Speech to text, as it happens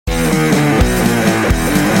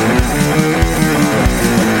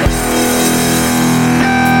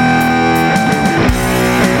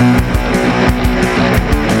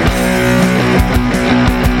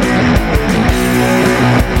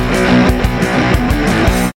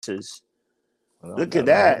doses. Look at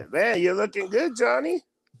that, man! You're looking good, Johnny.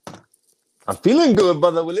 I'm feeling good,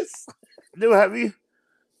 brother Willis.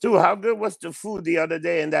 Dude, how good was the food the other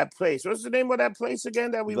day in that place? What's the name of that place again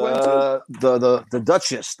that we went to? The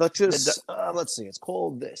Duchess. Let's see. It's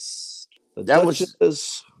called this. The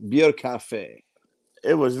Duchess Beer Cafe.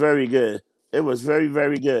 It was very good. It was very,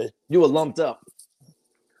 very good. You were lumped up.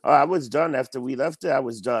 Oh, I was done after we left it. I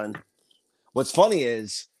was done. What's funny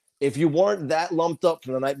is if you weren't that lumped up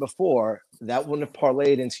from the night before, that wouldn't have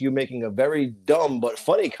parlayed into you making a very dumb but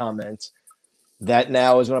funny comment that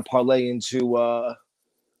now is going to parlay into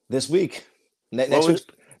this week.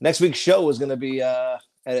 Next week's show is going to be at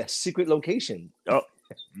a secret location. Oh,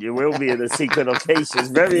 you will be in a secret location. It's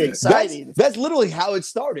very exciting. That's literally how it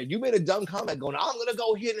started. You made a dumb comment going, I'm going to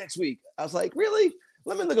go here next week. I was like, really?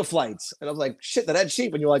 Let me look at flights. And I was like, shit, that's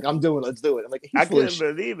cheap. And you're like, I'm doing it. Let's do it. I'm like, I couldn't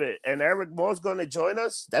believe it. And Eric Moore's going to join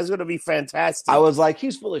us. That's going to be fantastic. I was like,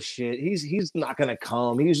 he's full of shit. He's not going to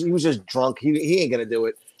come. He was just drunk. He ain't going to do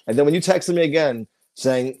it. And then when you texted me again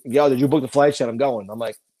saying, yo, did you book the flight yet? I'm going. I'm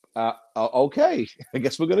like, okay. I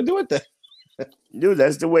guess we're going to do it then. Dude,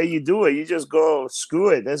 that's the way you do it. You just go, screw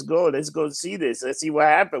it. Let's go see this. Let's see what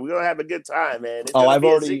happens. We're going to have a good time, man. I've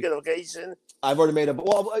already... a secret location. I've already made it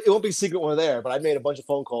won't be secret when we're there, but I made a bunch of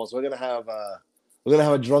phone calls. We're gonna have a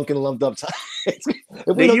drunken, lumped up time.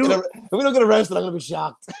 if we don't get arrested, I'm gonna be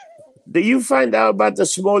shocked. Did you find out about the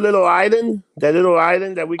small little island? That little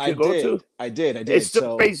island that we could go to? I did. It's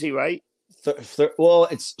still crazy, right? Well,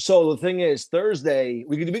 the thing is Thursday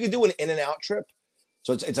we could do an in and out trip.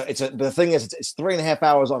 So the thing is it's 3.5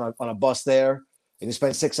 hours on a bus there, and you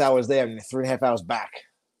spend 6 hours there and 3.5 hours back.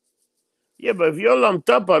 Yeah, but if you're lumped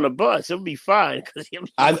up on a bus, it'll be fine. Dude, if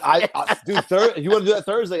you want to do that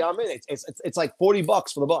Thursday, I'm in. It's like $40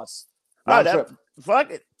 for the bus. Fuck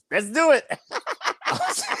it, let's do it.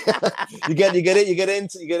 you get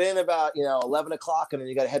in about 11 o'clock, and then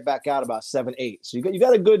you got to head back out about 7, 8. So you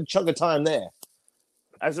got a good chunk of time there.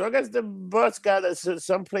 As long as the bus got us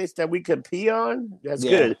some place that we could pee on, that's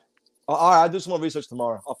good. All right, I'll do some more research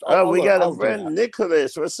tomorrow. We got a friend,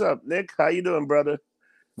 Nicholas. What's up, Nick? How you doing, brother?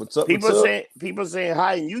 What's up? People saying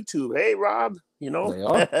hi on YouTube. Hey, Rob.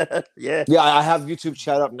 Yeah. Yeah, I have YouTube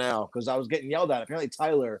chat up now because I was getting yelled at. Apparently,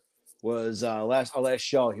 Tyler was our last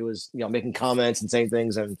show. He was making comments and saying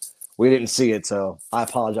things, and we didn't see it. So I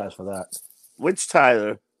apologize for that. Which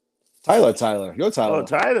Tyler? Tyler. Your Tyler. Oh,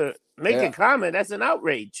 Tyler. Make a comment. That's an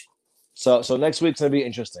outrage. So next week's gonna be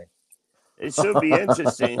interesting. It should be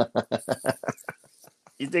interesting.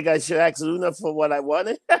 You think I should ask Luna for what I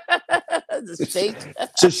wanted? The steak.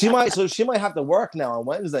 So she might have to work now on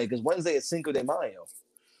Wednesday because Wednesday is Cinco de Mayo.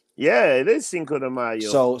 Yeah, it is Cinco de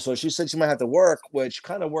Mayo. So she said she might have to work, which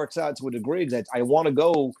kind of works out to a degree because I want to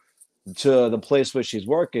go to the place where she's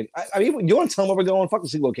working. I mean, you want to tell them where we're going? Fuck the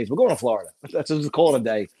single location. We're going to Florida. That's just call it a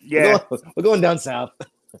day. Yeah, we're going down south.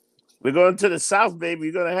 We're going to the south, baby.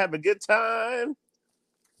 We're gonna have a good time.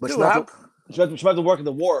 But she might have to work at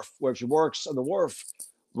the wharf. Where she works on the wharf,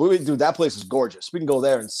 dude, that place is gorgeous. We can go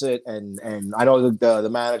there and sit. And I know the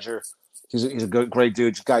manager. He's a great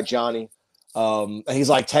dude, guy Johnny. And he's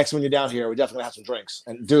like, text when you're down here. We're definitely gonna have some drinks.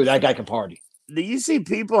 And dude, that guy can party. Do you see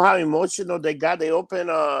people how emotional they got? They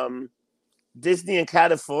open Disney in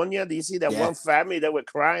California. Do you see that one family that were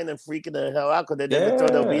crying and freaking the hell out because they never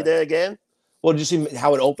thought they'll be there again? Well, did you see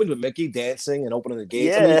how it opened with Mickey dancing and opening the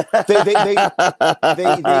gates? Yeah.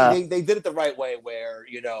 I mean, they did it the right way where,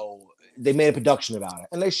 they made a production about it,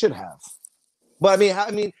 and they should have. But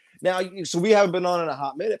I mean, now, so we haven't been on in a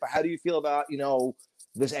hot minute, but how do you feel about,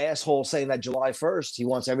 this asshole saying that July 1st, he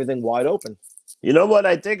wants everything wide open? You know what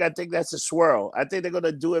I think? I think that's a swirl. I think they're going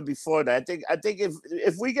to do it before that. I think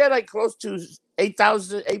if we get like close to 8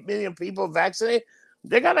 million people vaccinated,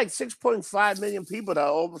 they got like 6.5 million people that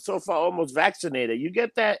are so far almost vaccinated. You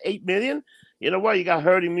get that 8 million, you know what? You got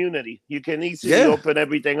herd immunity. You can easily open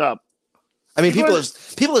everything up. I mean, people are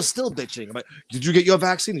still bitching. I'm like, did you get your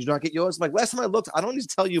vaccine? Did you not get yours? I'm like, last time I looked, I don't need to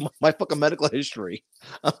tell you my fucking medical history.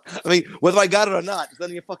 I mean, whether I got it or not, it's none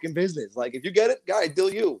of your fucking business. Like, if you get it, guy,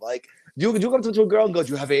 deal you. Like, you go up to a girl and go, do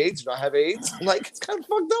you have AIDS? Do you not have AIDS? I'm like, it's kind of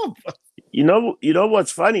fucked up. You know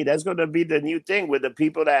what's funny? That's going to be the new thing with the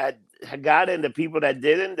people that had got it and the people that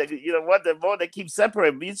didn't. You know what? The more they keep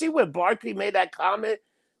separating. But you see when Barkley made that comment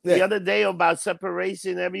the other day about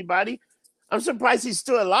separation, everybody. I'm surprised he's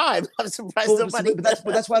still alive. I'm surprised somebody. But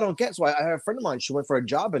that's why I don't get. So I have a friend of mine. She went for a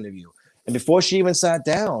job interview, and before she even sat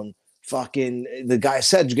down, fucking the guy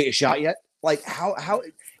said, "Did you get your shot yet?" Like how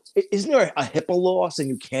isn't there a HIPAA law saying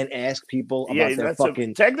you can't ask people about their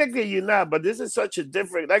fucking? Technically, you're not, but this is such a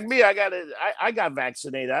different. Like me, I got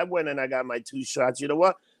vaccinated. I went and I got my 2 shots. You know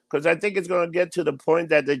what? because I think it's going to get to the point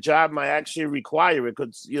that the job might actually require it.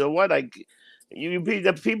 Because you know what, like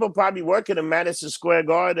the people probably working in Madison Square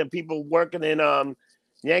Garden and people working in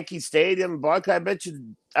Yankee Stadium, Barclay. I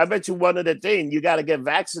bet you one of the things you got to get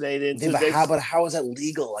vaccinated. Yeah, but how is that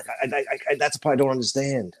legal? Like, that's the part I don't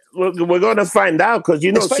understand. We're going to find out because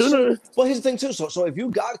sooner. Well, here's the thing too. So if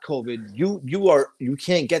you got COVID, you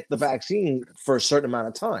can't get the vaccine for a certain amount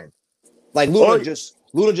of time. Like Luna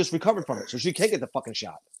just recovered from it, so she can't get the fucking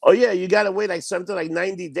shot. Oh yeah, you got to wait like something like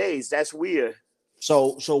 90 days. That's weird.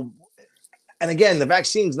 So, and again, the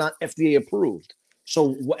vaccine's not FDA approved.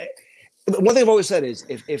 So one thing I've always said is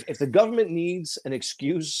if the government needs an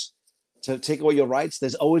excuse to take away your rights,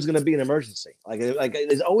 there's always going to be an emergency. Like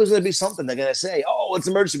there's always going to be something they're going to say, oh, it's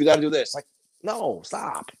an emergency. We got to do this. Like, no,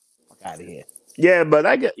 stop. Fuck out of here. Yeah,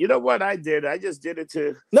 but you know what I did? I just did it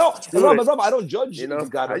to. No, I don't judge you know, if you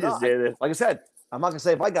got it or I just not. did it. Like I said, I'm not going to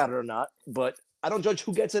say if I got it or not, but I don't judge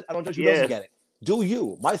who gets it. I don't judge who doesn't get it. Do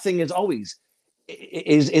you? My thing is always,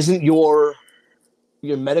 isn't your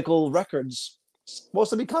medical records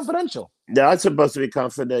supposed to be confidential? No, it's supposed to be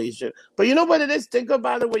confidential. But you know what it is? Think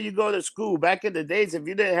about it when you go to school. Back in the days, if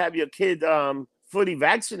you didn't have your kid fully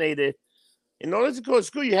vaccinated, in order to go to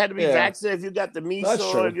school, you had to be vaccinated. If you got the measles,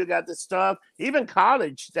 if you got the stuff, even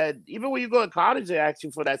college, even when you go to college, they ask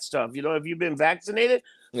you for that stuff. You know, if you've been vaccinated,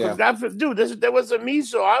 there was a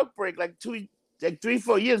measles outbreak like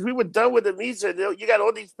 3-4 years. We were done with the measles. You got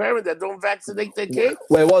all these parents that don't vaccinate their kids.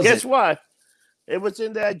 Where was Guess what? It was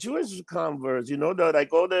in the Jewish converts, even though I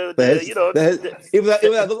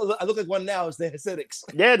look like one now. It's the Hasidics.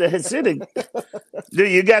 Yeah, the Hasidic.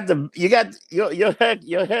 Dude,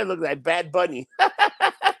 your hair looks like Bad Bunny.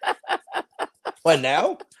 What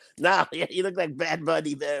now? No, yeah, you look like Bad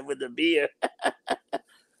Bunny there with the beard.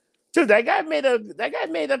 Dude, that guy made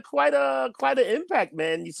quite an impact,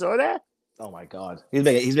 man. You saw that? Oh my God, he's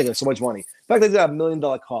making so much money. In fact, he's got $1 million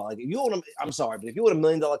car. Like, if you own I'm sorry, but if you own $1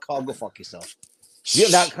 million car, go fuck yourself. You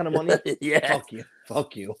have that kind of money? Yeah.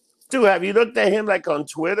 Fuck you. Dude, have you looked at him like on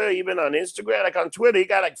Twitter, even on Instagram? Like on Twitter, he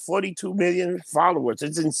got like 42 million followers.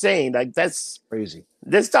 It's insane. Like that's crazy.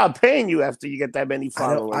 They start paying you after you get that many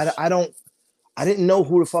followers. I didn't know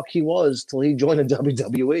who the fuck he was till he joined the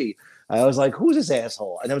WWE. I was like, who's this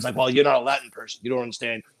asshole? And I was like, well, you're not a Latin person. You don't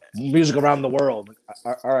understand music around the world.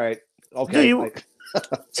 All right. Okay. Dude,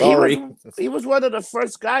 sorry. He was one of the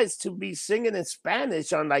first guys to be singing in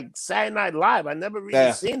Spanish on like Saturday Night Live. I never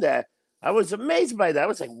really seen that. I was amazed by that. I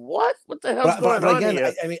was like, what? What the hell's going on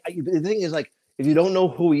here? I mean, the thing is, like, if you don't know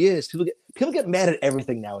who he is, people get mad at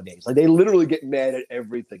everything nowadays. Like, they literally get mad at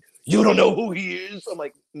everything. You don't know who he is? I'm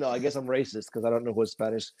like, no, I guess I'm racist because I don't know who a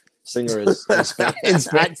Spanish singer is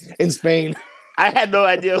in Spain. I had no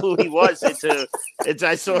idea who he was until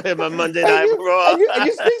I saw him on Monday Night Raw. And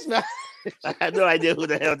you speak Spanish. I had no idea who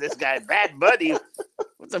the hell this guy is. Bad Bunny.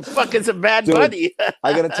 What the fuck is a Bad Bunny?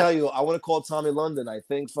 I gotta tell you, I want to call Tommy London. I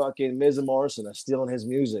think fucking Miz and Morrison are stealing his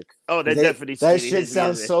music. Oh, they're definitely stealing his music. That shit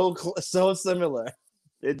sounds so similar.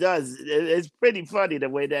 It does. It's pretty funny the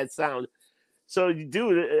way that sounds. So,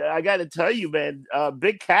 dude, I got to tell you, man,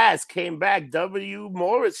 Big Cass came back. W.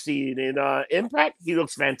 Morrissey in Impact. He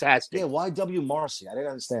looks fantastic. Yeah, why W. Morrissey? I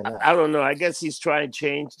didn't understand that. I don't know. I guess he's trying to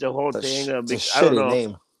change the whole thing. It's a shitty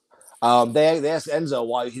name. They asked Enzo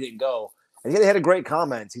why he didn't go. And he had a great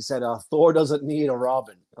comment. He said, Thor doesn't need a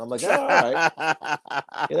Robin. I'm like, all right.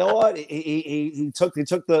 You know what? He took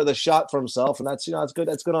the shot for himself, and that's it's good.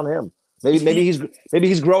 That's good on him. Maybe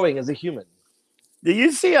he's growing as a human. Did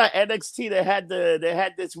you see on NXT they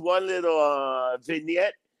had this one little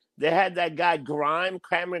vignette? They had that guy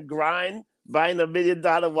Cameron Grimes buying $1 million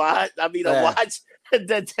watch. A watch. And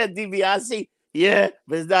then Ted DiBiase,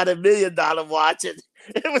 but it's not $1 million watch.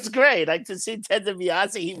 It was great. Like to see Ted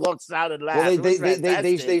DiBiase, he walks out and laughs. Well,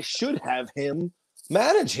 they should have him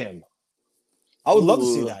manage him. I would love to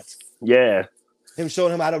see that. Yeah, him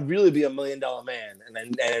showing him how to really be $1 million man,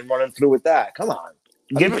 and then running through with that. Come on,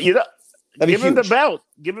 give him the belt.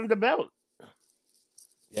 Give him the belt.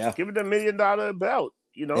 Yeah, give him the $1 million belt.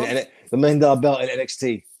 You know, and the $1 million belt in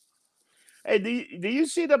NXT. Hey, do you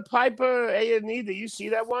see the Piper A&E? Do you see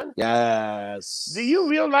that one? Yes. Do you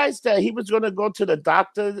realize that he was going to go to the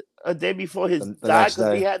doctor a day before his die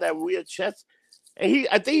because he had that weird chest? And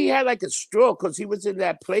I think he had like a stroke because he was in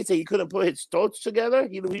that place and he couldn't put his thoughts together.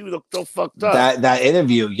 He looked so fucked up. That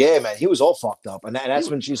interview, man, he was all fucked up. And that's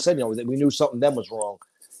when she said, that we knew something then was wrong.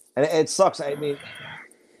 And it sucks. I mean,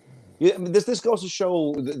 this goes to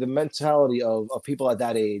show the mentality of people at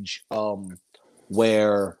that age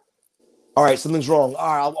where... All right, something's wrong.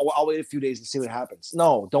 All right, I'll wait a few days and see what happens.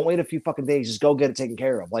 No, don't wait a few fucking days. Just go get it taken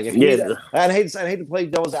care of. Like if and I hate to play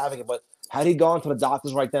devil's advocate, but Had he gone to the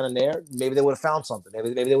doctors right then and there, maybe they would have found something.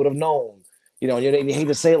 Maybe they would have known. You know, and you hate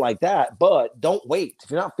to say it like that, but don't wait.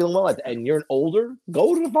 If you're not feeling well and you're older,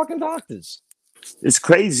 go to the fucking doctors. It's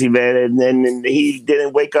crazy, man. And he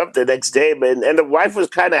didn't wake up the next day, man. And the wife was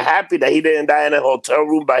kind of happy that he didn't die in a hotel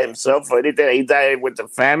room by himself or anything. He died with the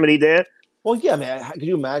family there. Well, yeah, man. Could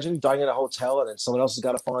you imagine dying in a hotel and then someone else has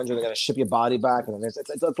got to find you and they got to ship your body back? And it's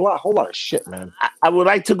a whole lot of shit, man. I would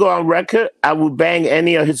like to go on record. I would bang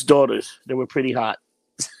any of his daughters. They were pretty hot.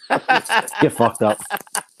 Get fucked up.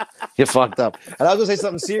 You're fucked up. And I was gonna say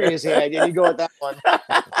something serious here. Yeah, you go with that one.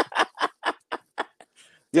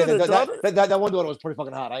 Yeah, Dude, that one daughter was pretty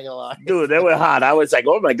fucking hot. I ain't gonna lie. Dude, they were hot. I was like,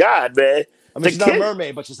 oh my God, man. I mean, she's not a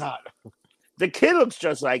mermaid, but she's hot. The kid looks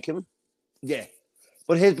just like him. Yeah.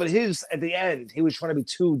 But his at the end, he was trying to be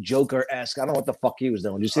too Joker-esque. I don't know what the fuck he was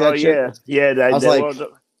doing. Did you see that shit? Yeah. I was like,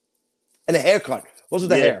 and the haircut. What's with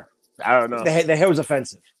the hair? I don't know. The hair was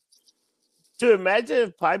offensive. Dude, imagine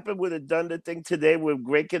if Piper would have done the thing today with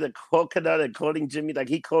breaking a coconut and calling Jimmy, like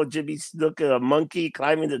he called Jimmy Snuka a monkey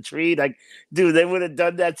climbing the tree. Like, dude, they would have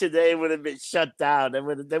done that today. It would have been shut down. They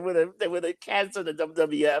would have canceled the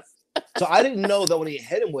WWF. So I didn't know that when he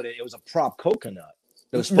hit him with it, it was a prop coconut.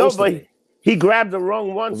 It was supposed to be. He grabbed the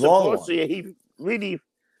wrong one. Supposedly, he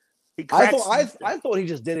I thought he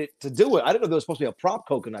just did it to do it. I didn't know there was supposed to be a prop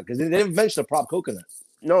coconut because they didn't mention a prop coconut.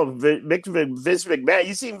 No, Vince McMahon.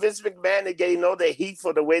 You seen Vince McMahon and getting all the heat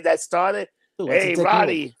for the way that started? Dude, hey,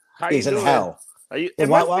 Roddy, how he's you doing? In hell.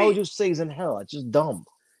 Why would you say he's in hell? It's just dumb.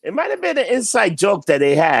 It might have been an inside joke that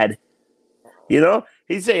they had. You know,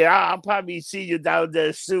 he said, "I'll probably see you down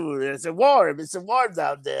there soon." And it's warm. It's warm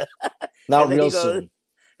down there. Not real soon.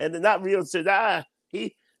 And then not real soon.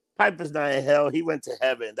 Piper's not in hell. He went to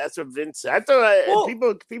heaven. That's what Vince said. I thought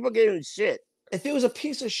people gave him shit. If he was a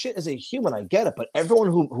piece of shit as a human, I get it. But everyone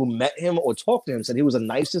who met him or talked to him said he was the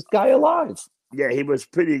nicest guy alive. Yeah, he was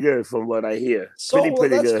pretty good from what I hear. So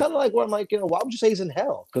pretty that's good. kind of like where I'm like, why would you say he's in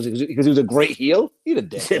hell? Because he was a great heel? He's a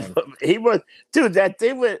dick. He was, dude. That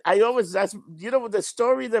thing with the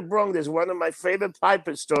story that Bronx is one of my favorite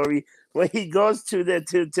Piper story when he goes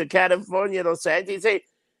to California, Los Angeles. He say,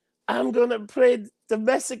 "I'm gonna play the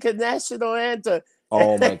Mexican national anthem."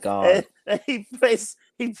 Oh my God! And he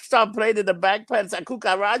started playing in the bagpipes at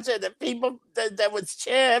Cucaracha, and the people that was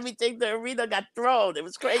cheer everything. The arena got thrown. It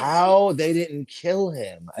was crazy. How they didn't kill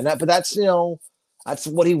him, but that's that's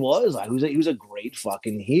what he was. He was a great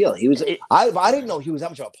fucking heel. He was. I didn't know he was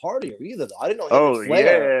that much of a partier either. Though I didn't know.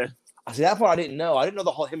 Yeah. I see that part. I didn't know. I didn't know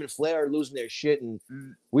the whole him and Flair losing their shit and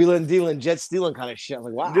wheeling, dealing, jet stealing kind of shit. I'm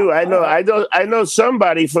like, wow, dude. I know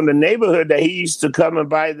somebody from the neighborhood that he used to come and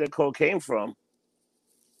buy the cocaine from.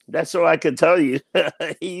 That's all I can tell you.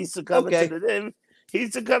 He used to come into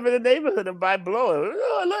the neighborhood and buy blow.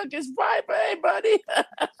 Oh, look, it's Piper. Hey, buddy.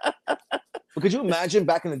 But could you imagine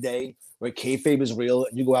back in the day where kayfabe is real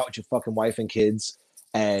and you go out with your fucking wife and kids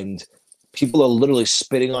and people are literally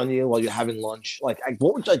spitting on you while you're having lunch?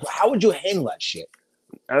 How would you handle that shit?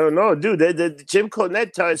 I don't know, dude. The Jim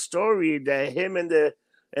Cornette told a story that him and the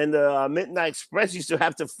Midnight Express used to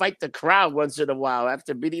have to fight the crowd once in a while.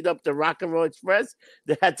 After beating up the Rock and Roll Express,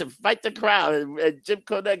 they had to fight the crowd. And Jim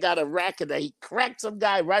Cornette got a racket that he cracked some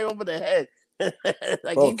guy right over the head.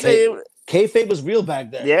 Kayfabe was real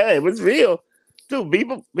back then. Yeah, it was real. Dude,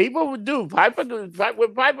 people would do. When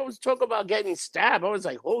Piper was talking about getting stabbed, I was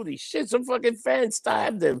like, holy shit, some fucking fan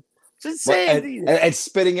stabbed him. Just saying. And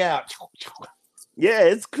spitting out. Yeah,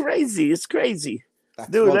 it's crazy. It's crazy.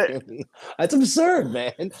 Dude, that's absurd,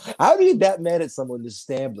 man. How do you get that mad at someone to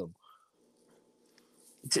stab them?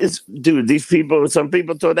 Dude, some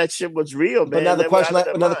people thought that shit was real, man.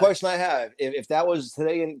 But another question I have: if that was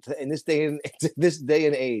today in this day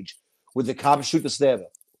and age, would the cops shoot the stabber?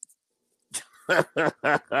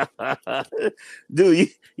 Dude,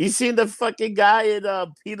 you seen the fucking guy in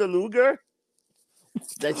Peter Luger?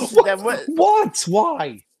 What?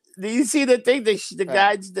 Why? Do you see the thing?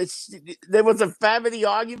 There was a family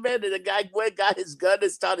argument, and the guy got his gun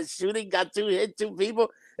and started shooting. Hit two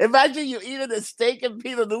people. Imagine you eating a steak in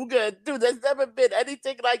Peter Luger, and dude, there's never been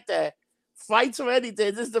anything like that. Fights or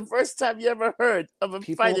anything. This is the first time you ever heard of a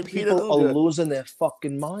fight in Peter Luger. People are losing their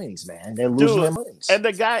fucking minds, man. They're losing their minds. And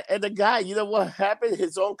the guy, you know what happened?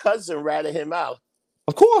 His own cousin ratted him out.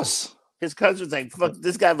 Of course. His cousin was like, fuck,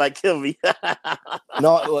 this guy might kill me.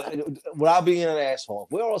 No, without being an asshole.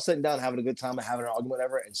 If we're all sitting down having a good time and having an argument,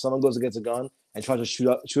 whatever, and someone goes and gets a gun and tries to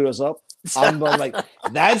shoot us up, I'm going like,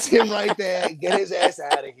 that's him right there. Get his ass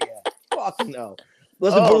out of here. Fuck no.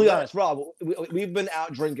 Let's be brutally honest, Rob. We've been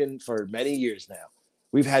out drinking for many years now.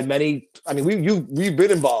 We've had many. I mean, we've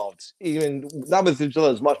been involved, even not with each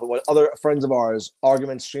other as much, but with other friends of ours,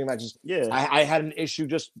 arguments, stream matches. Yeah. I had an issue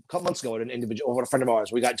just a couple months ago with an individual, with a friend of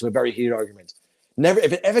ours. We got into a very heated argument. Never,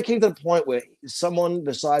 if it ever came to the point where someone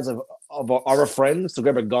the size of our friends to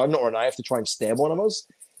grab a gun or a knife to try and stab one of us,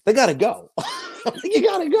 they gotta go. You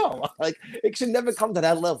gotta go. Like it should never come to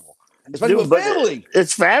that level, especially with family.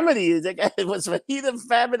 It's family. It was a heated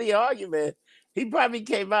family argument. He probably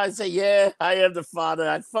came out and said, "Yeah, I am the father.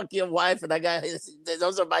 I fuck your wife, and I got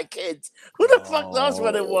those are my kids." Who the fuck knows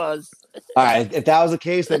what it was? All right, if that was the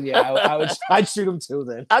case, then yeah, I'd shoot him too.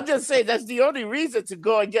 Then I'm just saying that's the only reason to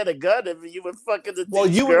go and get a gun if you were fucking the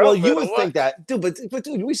you would think that, dude. But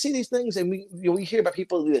dude, we see these things and we hear about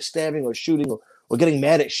people either stabbing or shooting or getting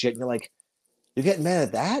mad at shit, and you're like, you're getting mad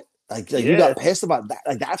at that? Like you got pissed about that?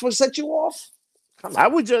 Like that's what set you off? I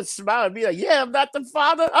would just smile and be like, "Yeah, I'm not the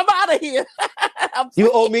father. I'm out of here."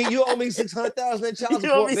 You owe me $600,000 in child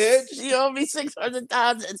support, bitch. You owe me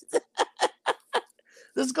 $600,000.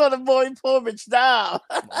 Let's go to Maury Povich now.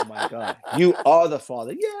 Oh my god, you are the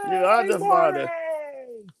father. Yeah, you are the father.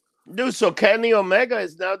 Dude, so Kenny Omega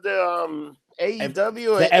is now the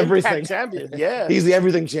AEW the everything champion. Yeah, he's the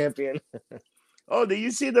everything champion. Oh, do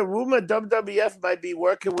you see the rumor WWF might be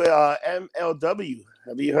working with MLW?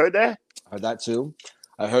 Have you heard that? I heard that too.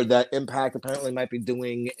 I heard that Impact apparently might be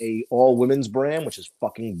doing a all women's brand, which is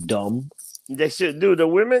fucking dumb. They should do the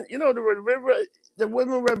women. You know, the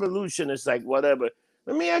women revolution is like whatever.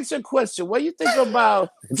 Let me ask you a question. What do you think about?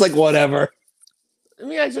 It's like whatever. Let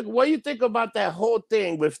me ask you, what do you think about that whole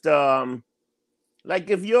thing with the like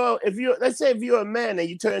if you're let's say if you're a man and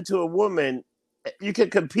you turn into a woman, you can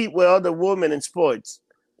compete with other women in sports.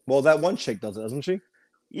 Well, that one chick does it, doesn't she?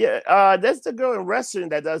 Yeah, that's the girl in wrestling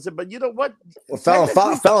that does it. But you know what? Well,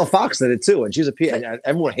 Fallon Fox did it too, and she's and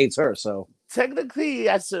everyone hates her. So technically,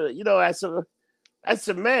 as a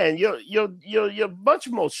man, you're much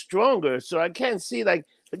more stronger. So I can't see like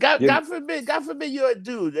God forbid you're a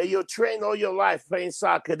dude and you're trained all your life playing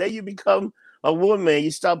soccer. Then you become a woman,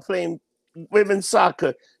 you start playing women's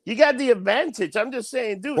soccer. You got the advantage. I'm just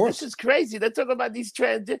saying, dude, this is crazy. They're talking about these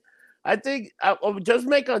trans. I think just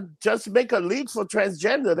make a league for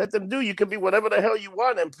transgender. Let them do. You can be whatever the hell you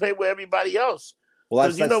want and play with everybody else.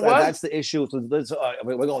 Well, that's the issue.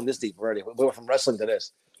 We're going this deep already. We went from wrestling to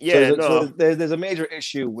this. Yeah, so there's a major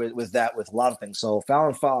issue with that with a lot of things. So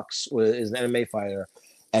Fallon Fox is an MMA fighter,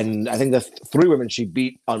 and I think the 3 women she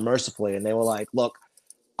beat unmercifully, and they were like, "Look,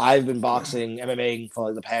 I've been boxing MMA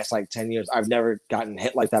for the past 10 years. I've never gotten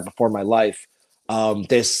hit like that before in my life."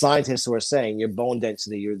 There's scientists who are saying your bone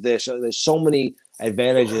density, you're this. There's so many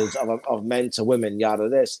advantages of men to women, yada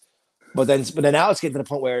this. But then now it's getting to the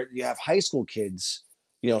point where you have high school kids,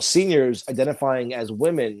 seniors identifying as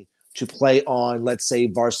women to play on, let's say,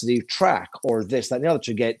 varsity track or this, that, and the other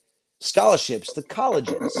to get scholarships to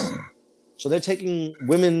colleges. So they're taking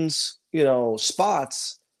women's,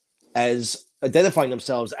 spots as identifying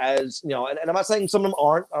themselves as, and I'm not saying some of them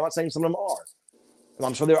aren't. I'm not saying some of them are.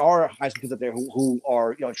 I'm sure there are high school kids out there who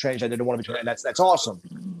are transgender and want to be, and that's awesome.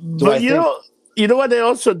 But you know what they're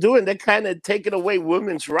also doing? They're kind of taking away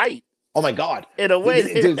women's right. Oh my god! In a way,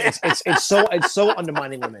 dude, it's so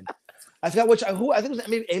undermining women. I forgot who I think it was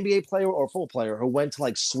an NBA player or a football player who went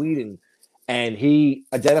to Sweden, and he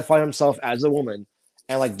identified himself as a woman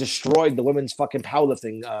and destroyed the women's fucking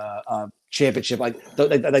powerlifting championship.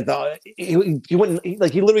 He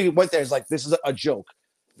literally went there. It's this is a joke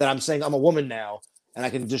that I'm saying I'm a woman now. And I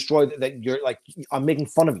can destroy that. You're I'm making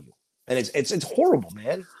fun of you, and it's horrible,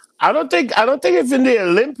 man. I don't think if in the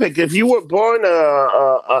Olympic, if you were born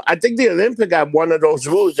I think the Olympic had one of those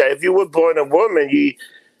rules that if you were born a woman,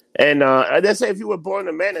 let's say if you were born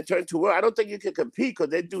a man and turned to a woman, I don't think you can compete because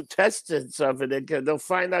they do tests and stuff, and they'll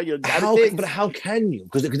find out your. But how can you?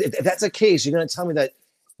 Because if that's the case, you're going to tell me that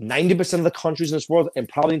 90% of the countries in this world, and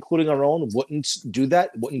probably including our own, wouldn't do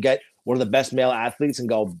that. Wouldn't get one of the best male athletes and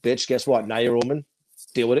go, bitch, guess what? Now you're a woman.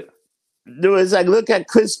 Deal with it. No, it's look at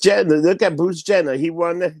Kris Jenner, look at Bruce Jenner. He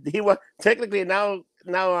won technically now.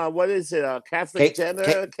 What is it? Kathleen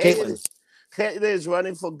Jenner. Caitlyn is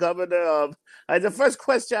running for governor of. The first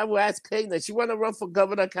question I would ask Caitlyn, she want to run for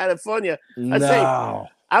governor of California.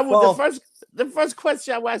 The first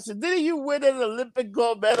question I would ask her, didn't you win an Olympic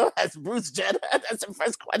gold medal as Bruce Jenner? That's the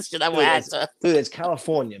first question I would ask her. Dude, it's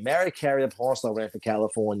California. Mary Carey of Pornstar ran for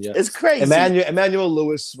California. It's crazy. Emmanuel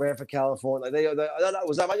Lewis ran for California.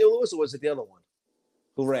 Was that Emmanuel Lewis or was it the other one?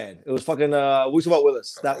 Who ran? It was fucking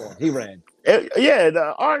Willis. That one. He ran.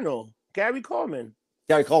 Arnold. Gary Coleman.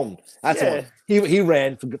 That's the one. He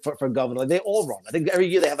ran for governor. They all run. I think every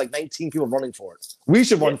year they have 19 people running for it. We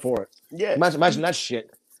should run for it. Yeah. Imagine that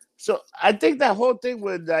shit. So I think that whole thing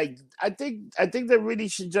would like I think they really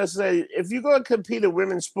should just say if you're gonna compete in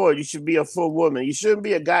women's sport, you should be a full woman. You shouldn't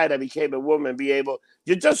be a guy that became a woman. Be able,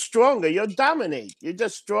 you're just stronger. You're dominate. You're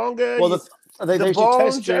just stronger. Well, You, the they should test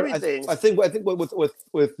bones, your. everything. I think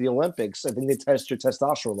with the Olympics, I think they test your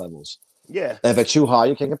testosterone levels. Yeah. And if it's too high,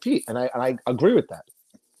 you can't compete. And I agree with that.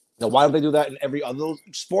 Now, why don't they do that in every other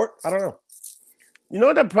sport? I don't know. You know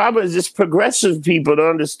what the problem is? This progressive people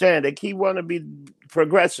don't understand. They keep want to be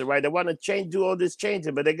progressive, right? They want to change, do all this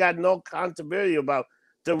changing, but they got no accountability about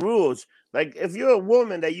the rules. Like if you're a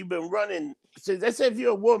woman that you've been running, so let's say if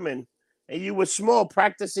you're a woman and you were small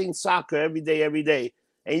practicing soccer every day,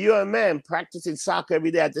 and you're a man practicing soccer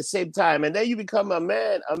every day at the same time, and then you become a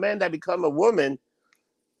man that become a woman,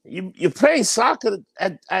 you're playing soccer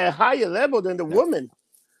at a higher level than the woman.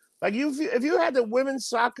 Like if you had the women's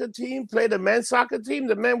soccer team play the men's soccer team,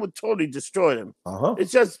 the men would totally destroy them.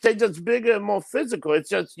 It's just they're just bigger and more physical. It's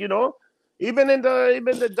just even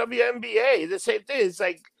the WNBA, the same thing. It's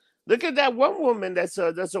like look at that one woman that's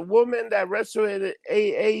a woman that wrestled in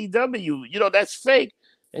AEW. That's fake,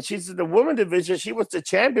 and she's in the woman division. She was the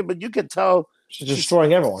champion, but you can tell she's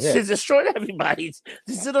destroying everyone. Yeah. She's destroying everybody.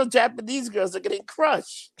 These little Japanese girls are getting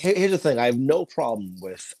crushed. Here's the thing: I have no problem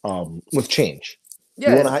with change.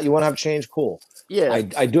 Yeah. You want to have change? Cool. Yeah.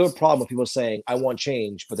 I do have a problem with people saying, I want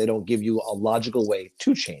change, but they don't give you a logical way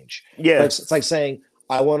to change. Yeah. It's like saying,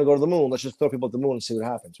 I want to go to the moon. Let's just throw people at the moon and see what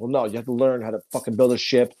happens. Well, no, you have to learn how to fucking build a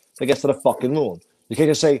ship that gets to the fucking moon. You can't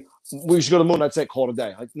just say, we should go to the moon. That's it. Call it a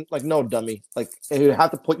day. Like no, dummy. Like you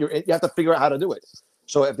have to figure out how to do it.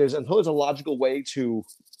 So until there's a logical way to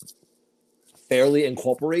fairly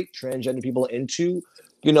incorporate transgender people into,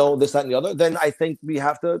 this, that, and the other, then I think we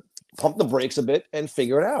have to pump the brakes a bit and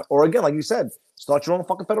figure it out. Or again, like you said, start your own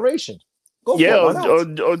fucking federation. Go for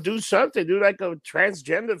it. Or do something. Do like a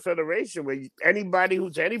transgender federation where anybody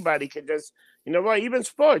who's anybody can just, even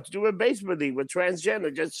sports, do a baseball league with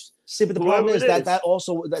transgender. Just see, but the problem is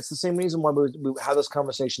that's the same reason why how this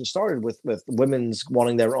conversation started with women's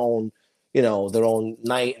wanting their own, their own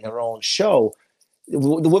night and their own show. The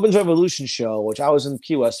Women's Revolution show, which I was in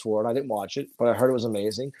QS for, and I didn't watch it, but I heard it was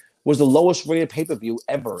amazing, was the lowest rated pay-per-view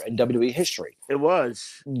ever in WWE history. It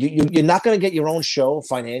was. You're not going to get your own show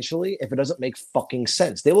financially if it doesn't make fucking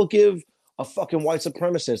sense. They will give a fucking white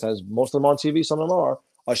supremacist, as most of them on TV, some of them are,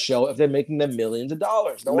 a show if they're making them millions of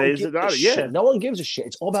dollars. Millions of dollars, yeah. No one gives a shit.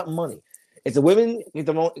 It's all about money. If the women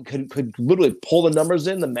could literally pull the numbers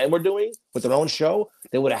in the men were doing with their own show,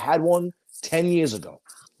 they would have had one 10 years ago.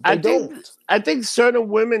 I think certain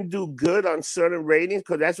women do good on certain ratings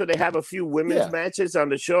because that's where they have a few women's matches on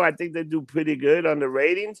the show. I think they do pretty good on the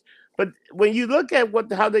ratings. But when you look at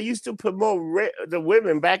how they used to promote the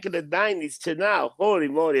women back in the 90s to now, holy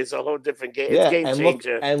moly, it's a whole different game. Yeah, game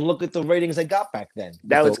changer. Look at the ratings they got back then.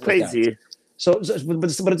 That was crazy. But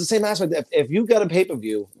it's the same aspect. If you got a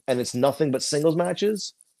pay-per-view and it's nothing but singles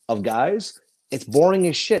matches of guys, it's boring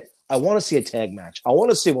as shit. I want to see a tag match. I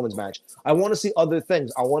want to see a women's match. I want to see other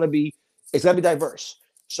things. It's got to be diverse.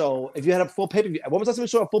 So if you had a full pay-per-view, when was the last time you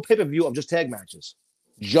saw a full pay-per-view of just tag matches?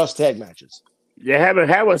 Just tag matches. They haven't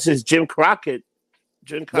had one since Jim Crockett.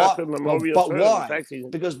 Memorial. But why?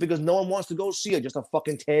 Because no one wants to go see just a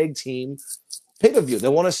fucking tag team pay-per-view. They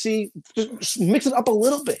want to see, just mix it up a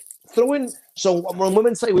little bit. Throw in, so when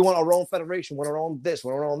women say we want our own federation, we want our own this,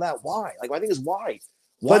 we want our own that, why? Like, my thing is why?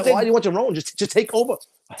 Why do you want your own? Just take over.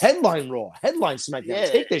 Headline Raw, headline SmackDown. Yeah.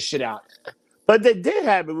 Take this shit out. But they did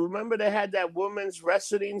have it. Remember, they had that women's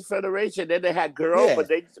wrestling federation. Then they had girls, but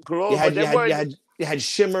they girls. You had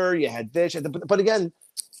Shimmer. You had this. But again,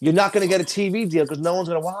 you're not going to get a TV deal because no one's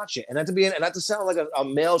going to watch it. And not to sound like a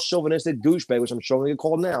male chauvinistic douchebag, which I'm sure I'm going to get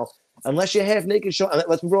called now. Unless you're half naked, and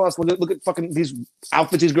let's be honest. Look at fucking these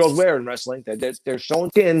outfits these girls wear in wrestling. They're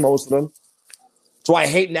showing skin, most of them. That's why I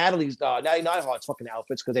hate Natalie Neidhart's fucking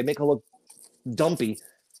outfits because they make her look dumpy,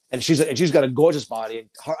 and she's got a gorgeous body, and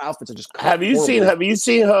her outfits are just. Have you seen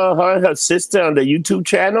her and her sister on the YouTube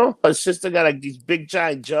channel? Her sister got like these big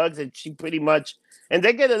giant jugs, and she pretty much, and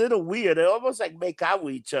they get a little weird. They almost like make out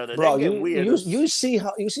with each other. Bro, they get weird. You see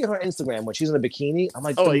her Instagram when she's in a bikini. I'm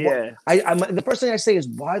like, oh yeah. The first thing I say is,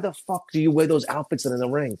 why the fuck do you wear those outfits in the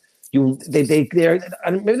ring? Maybe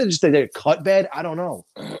they're cut bad. I don't know.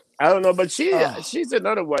 But she's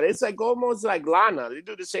another one. It's like almost like Lana. They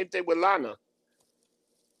do the same thing with Lana.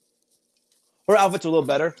 Her outfits are a little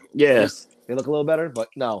better. Yes, they look a little better. But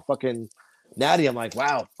no, fucking Natty. I'm like,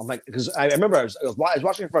 wow. I'm like, because I remember I was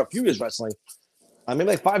watching her for a few years wrestling. Maybe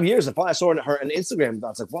like 5 years. And finally I saw her on Instagram. I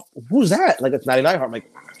was like, what? Who's that? Like, it's Natty Neidhart. I'm like,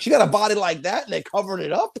 she got a body like that, and they covering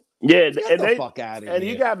it up. Yeah, Get and the they fuck out of and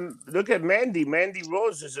you here. got look at Mandy. Mandy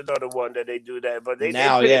Rose is another one that they do that, but they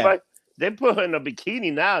Now, pretty yeah. much they put her in a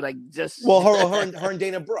bikini now, like just. Well, her and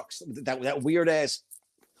Dana Brooks, that weird ass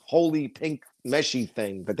holy pink meshy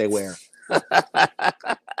thing that they wear.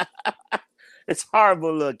 It's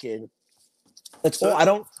horrible looking. That's all. I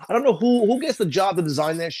don't know who gets the job to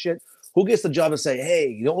design that shit. Who gets the job to say, hey,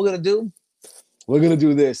 you know what we're gonna do? We're gonna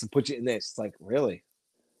do this and put you in this. It's like, really?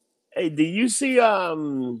 Hey, do you see?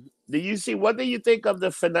 Do you see? What do you think of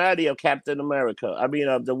the finale of Captain America? I mean,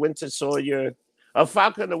 of the Winter Soldier, of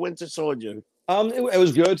Falcon the Winter Soldier. It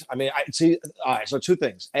was good. I mean, I see. All right, so two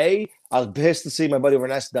things. A, I was pissed to see my buddy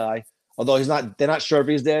Ernest die, although he's not. They're not sure if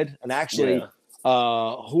he's dead. And actually,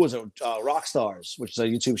 Yeah, who was it? Rock Stars, which is a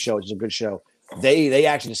YouTube show, which is a good show. They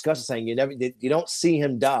actually discussed it, saying you don't see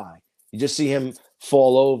him die. You just see him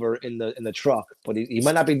fall over in the truck, but he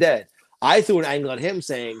might not be dead. I threw an angle at him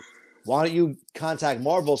saying, "Why don't you contact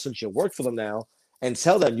Marvel since you work for them now and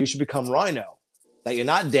tell them you should become Rhino? That you're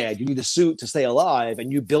not dead. You need a suit to stay alive,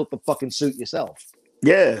 and you built the fucking suit yourself."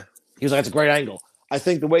 yeah, He was like, "That's a great angle." I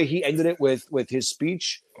think the way he ended it with his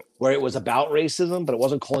speech, where it was about racism, but it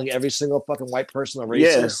wasn't calling every single fucking white person a yeah,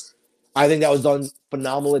 racist. I think that was done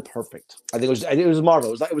phenomenally perfect. I think it was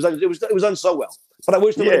Marvel. It was done so well. But I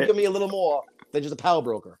wish they would have yeah, given me a little more than just a power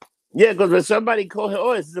broker. yeah. Because when somebody called him,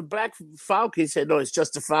 oh, it's the Black Falcon, he said, no, it's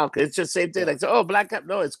just the Falcon. It's just the same thing. Yeah. Like, oh, Black Cap,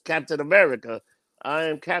 no, it's Captain America. I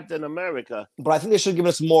am Captain America. But I think they should have given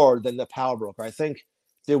us more than the power broker. I think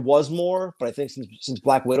there was more, but I think since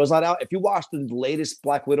Black Widow's not out, if you watch the latest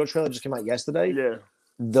Black Widow trailer that just came out yesterday, Yeah,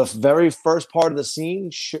 the very first part of the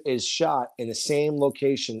scene is shot in the same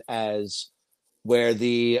location as where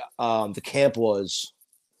the camp was,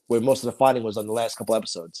 where most of the fighting was on the last couple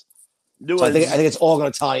episodes. So I think it's all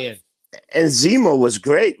going to tie in. and Zemo was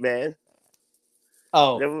great, man.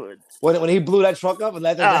 Oh, when he blew that truck up and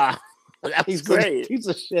That was he's great. Piece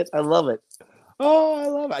of shit. I love it. Oh, I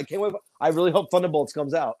love it. I can't wait. I really hope Thunderbolts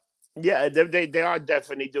comes out. Yeah, they are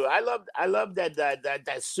definitely doing. I love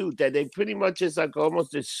that suit that they pretty much is like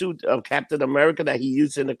almost the suit of Captain America that he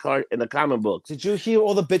used in the comic books. Did you hear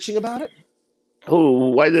all the bitching about it?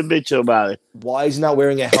 Who? Why the bitch about it? Why is he not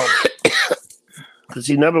wearing a helmet? Because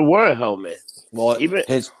he never wore a helmet. Well, Even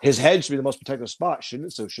his head should be the most protective spot, shouldn't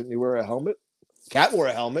it? So shouldn't he wear a helmet? Cat wore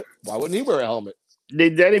a helmet. Why wouldn't he wear a helmet?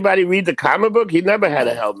 did anybody read the comic book? He never had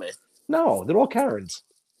a helmet. No, they're all Karens.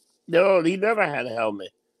 No, he never had a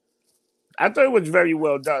helmet. I thought it was very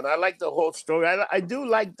well done. I like the whole story. I do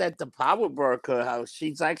like that the power broker, how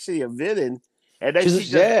she's actually a villain, and then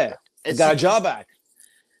Yeah, and got a she, job back.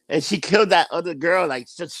 and she killed that other girl. Like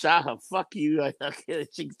just shot her. Fuck you. Like,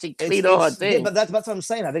 she cleaned all her Yeah, thing. but that's what I'm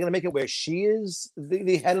saying. Are they going to make it where she is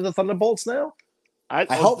the head of the Thunderbolts now? I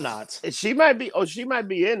hope not. She might be. Oh, she might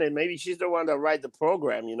be in it. Maybe she's the one that write the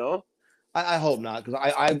program. You know. I hope not, because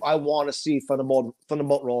I want to see Thunderbolt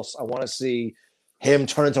Ross. I want to see him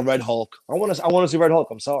turn into Red Hulk. I want to see Red Hulk.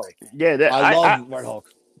 I'm sorry. Yeah, I love Red Hulk.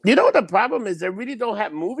 You know what the problem is? They really don't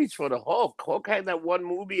have movies for the Hulk. Hulk had that one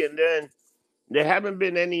movie, and then there haven't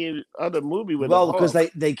been any other movie with. Well, because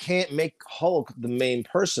they can't make Hulk the main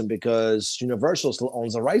person because Universal still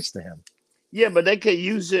owns the rights to him. Yeah, but they can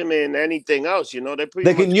use him in anything else. You know,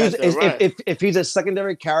 they can use if he's a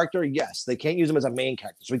secondary character. Yes, they can't use him as a main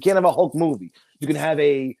character. So we can't have a Hulk movie. You can have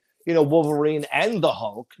a Wolverine and the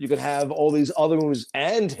Hulk. You can have all these other movies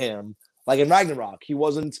and him. Like in Ragnarok, he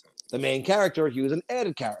wasn't the main character; he was an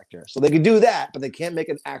added character. So they could do that, but they can't make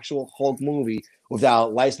an actual Hulk movie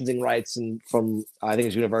without licensing rights and from I think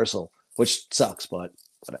it's Universal, which sucks, but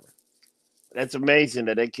whatever. That's amazing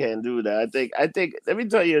that they can't do that. I think. Let me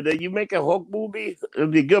tell you that you make a Hulk movie, it'll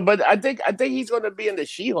be good. But I think he's going to be in the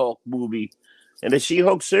She-Hulk movie, in the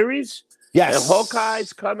She-Hulk series. Yes, and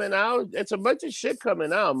Hawkeye's coming out. It's a bunch of shit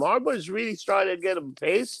coming out. Marvel is really starting to get a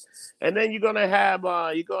pace. And then you're gonna have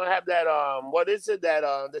that what is it that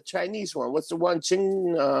the Chinese one? What's the one?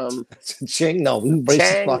 Ching Ching no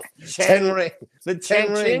Chang, Ten Ring the Chang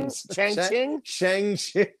Ten Rings Chang Ching Shang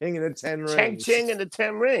Ching and the 10 Rings Chang Ching and the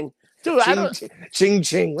 10 Ring. Dude, Ching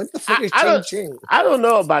Ching. What the fuck is Ching Ching? I don't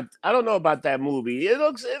know about that movie. It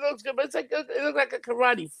looks good, but it looks like a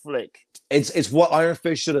karate flick. It's what Iron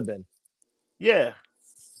Fist should have been. Yeah,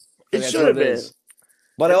 it should have been.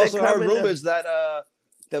 But I also heard rumors that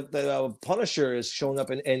the Punisher is showing up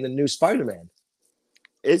in the new Spider-Man.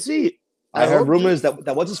 Is he? I heard rumors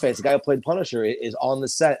that what's his face, the guy who played Punisher, is on the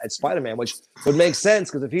set at Spider-Man, which would make sense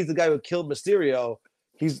because if he's the guy who killed Mysterio,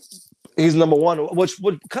 he's number one. Which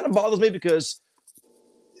kind of bothers me because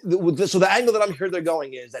the angle that I'm hearing they're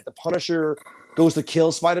going is that the Punisher goes to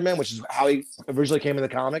kill Spider-Man, which is how he originally came in the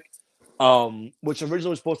comic. which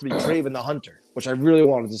originally was supposed to be Kraven the Hunter, which I really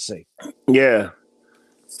wanted to see. Yeah.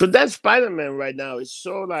 But that Spider-Man right now is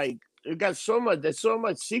so like it got so much. There's so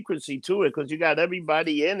much secrecy to it because you got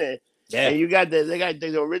everybody in it, and you got they got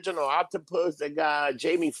the original Octopus. They got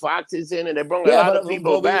Jamie Foxx is in it. They brought a lot of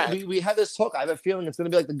people back. We had this talk. I have a feeling it's going to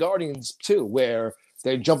be like the Guardians too, where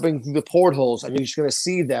they're jumping through the portholes, and you're just going to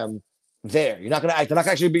see them there. You're not going to act. They're not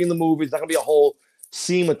actually be in the movie. It's not going to be a whole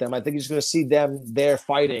scene with them. I think you're just going to see them there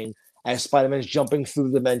fighting as Spider-Man's jumping through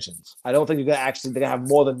the dimensions. I don't think you're going to actually. They're going to have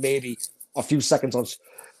more than maybe a few seconds on.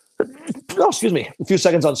 No, excuse me, a few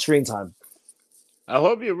seconds on screen time. I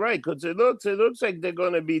hope you're right because it looks like they're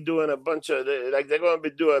going to be doing a bunch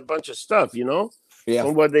of stuff, you know. Yeah.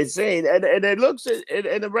 From what they say, and it looks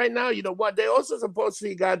and right now, you know what? They also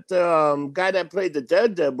supposedly got the guy that played the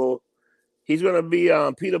Daredevil. He's going to be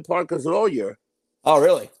Peter Parker's lawyer. Oh,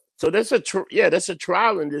 really? So that's a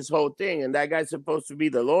trial in this whole thing, and that guy's supposed to be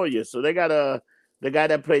the lawyer. So they got the guy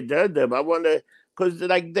that played Daredevil. I wonder because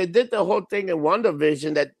like they did the whole thing in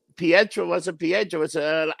WandaVision that. Pietro wasn't Pietro. It's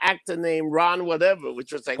an actor named Ron whatever,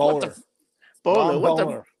 which was like Bowler.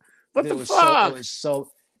 What the fuck? It was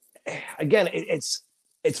so. Again, it's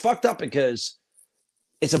fucked up because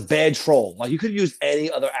it's a bad troll. Like you could use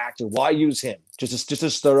any other actor. Why use him? Just to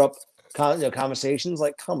stir up conversations.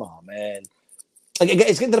 Like, come on, man. Like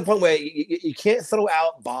it's getting to the point where you can't throw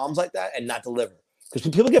out bombs like that and not deliver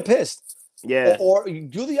because people get pissed. Yeah. Or you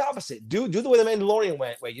do the opposite. Do the way the Mandalorian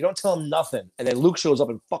went, where you don't tell him nothing, and then Luke shows up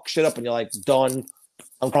and fucks shit up, and you're like, done.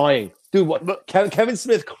 I'm crying. Dude, what? But Kevin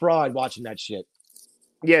Smith cried watching that shit.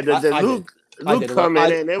 Yeah, Luke coming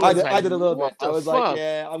in. I did a little bit. I was like,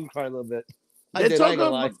 yeah, I'm crying a little bit.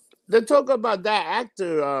 They talk about that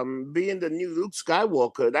actor being the new Luke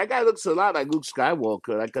Skywalker. That guy looks a lot like Luke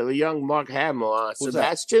Skywalker, like a young Mark Hamill.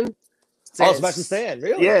 Sebastian. Oh, Sebastian Stan,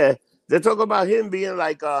 really? Yeah. They talk about him being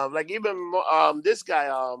like even this guy,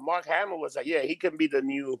 Mark Hamill was like, yeah, he can be the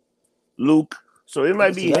new Luke. So it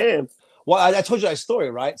might be him. Well, I told you that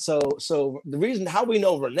story, right? So the reason how we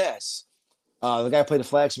know Reness, the guy who played the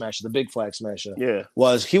Flag Smasher, the big Flag Smasher,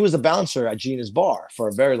 was he was the bouncer at Gina's bar for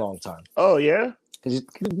a very long time. Oh, yeah? Because he's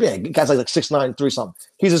big. The guy's like 6'9", 3 something.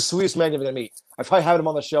 He's the sweetest man you're going to meet. I probably had him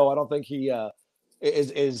on the show. I don't think he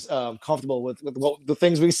is comfortable with the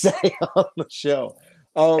things we say on the show.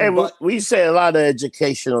 We say a lot of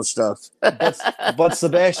educational stuff. but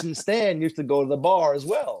Sebastian Stan used to go to the bar as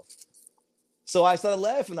well. So I started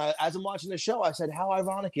laughing. As I'm watching the show, I said, how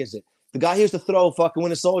ironic is it? The guy who used to throw fucking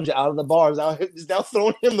Winter Soldier out of the bar is now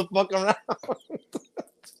throwing him the fuck around.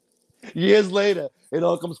 Years later, it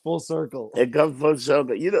all comes full circle. It comes full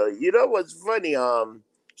circle. You know what's funny? Once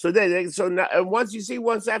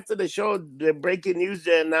after the show, the breaking news,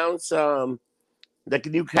 they announce the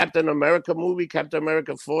new Captain America movie, Captain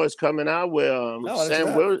America 4, is coming out with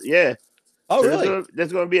Sam Wilson. Yeah. Oh, really?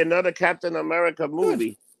 There's going to be another Captain America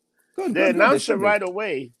movie. Good. They announced it right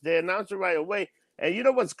away. And you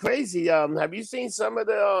know what's crazy? Have you seen some of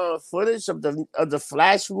the footage of the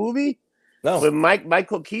Flash movie? No. With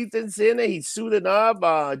Michael Keaton's in it. He's suited up.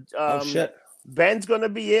 Shit. Ben's going to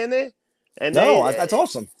be in it. And that's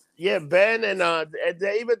awesome. Yeah, Ben, and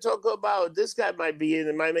they even talk about this guy might be in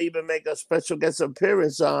it, might even make a special guest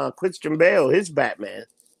appearance. Christian Bale, his Batman.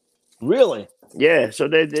 Really? Yeah. So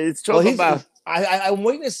it's talking about. I'm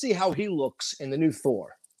waiting to see how he looks in the new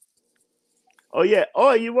Thor. Oh yeah.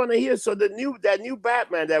 Oh, you want to hear? So that new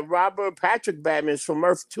Batman, that Robert Patrick Batman, is from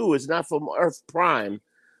Earth 2. It's not from Earth Prime,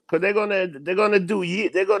 because they're gonna do.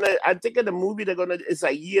 I think in the movie it's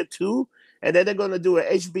like year 2. And then they're going to do an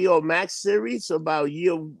HBO Max series about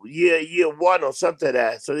year 1 or something like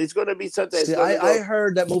that. So it's going to be something. See, I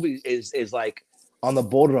heard that movie is like on the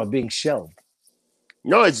border of being shelved.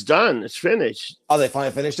 No, it's done. It's finished. Oh, they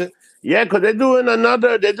finally finished it? Yeah, because they're doing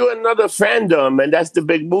another Fandom, and that's the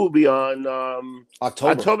big movie on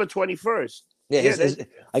October 21st. Yeah,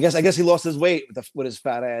 I guess he lost his weight with his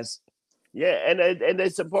fat ass. Yeah, and they're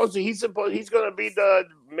he's going to be the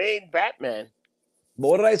main Batman. But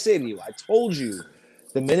what did I say to you? I told you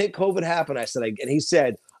the minute COVID happened, I said, and he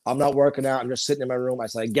said, I'm not working out. I'm just sitting in my room. I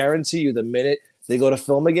said, I guarantee you the minute they go to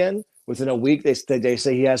film again, within a week, they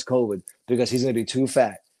say he has COVID because he's going to be too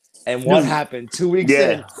fat. And what happened 2 weeks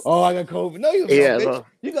in? Oh, I got COVID. No, you don't, bitch.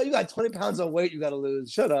 You got 20 pounds of weight you got to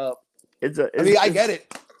lose. Shut up. I get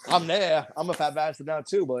it. I'm there. I'm a fat bastard now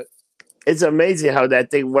too, but. It's amazing how that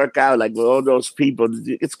thing worked out, like with all those people.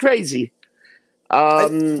 It's crazy. I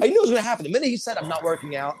knew it was going to happen. The minute he said, I'm not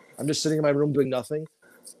working out, I'm just sitting in my room doing nothing.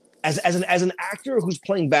 As an actor who's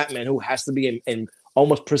playing Batman, who has to be in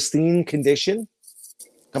almost pristine condition,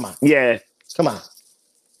 come on. Yeah. Come on.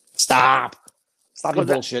 Stop the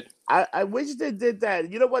bullshit. I wish they did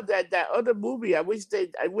that. You know what? That other movie. I wish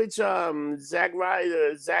Zack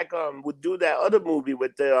Ryder would do that other movie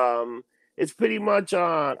with the It's pretty much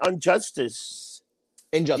on Injustice.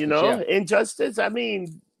 You Injustice, know, yeah. Injustice. I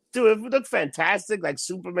mean, dude, it would look fantastic. Like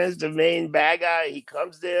Superman's the main bad guy. He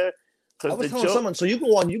comes there I because was the telling joke. someone, so you can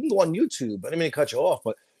go on YouTube. I didn't mean to cut you off,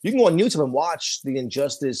 but you can go on YouTube and watch the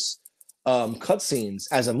Injustice cutscenes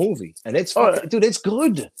as a movie, and it's Oh, fucking, dude, it's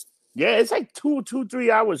good. yeah, it's like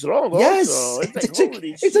 3 hours long. Yes, Also, it's like it's a,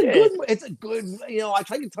 holy it's a good, shit. it's a good. I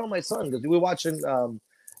try to tell my son because we were watching.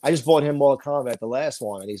 I just bought him Mortal Kombat, the last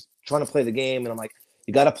one, and he's trying to play the game, and I'm like,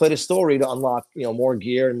 you got to play the story to unlock, more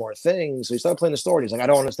gear and more things. So he started playing the story. He's like, I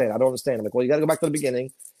don't understand. I'm like, well, you got to go back to the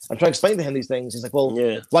beginning. I'm trying to explain to him these things. He's like, well,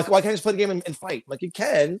 Yeah. why can't I just play the game and fight? I'm like, you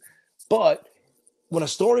can, but when a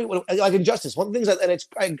story, like Injustice, one of the things that, and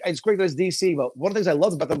it's great that it's DC, but one of the things I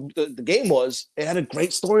loved about the game was it had a great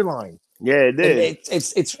storyline. Yeah, it And did.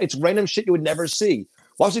 it's random shit you would never see.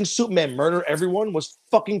 Watching Superman murder everyone was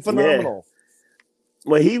fucking Yeah. phenomenal.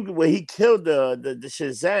 When he killed the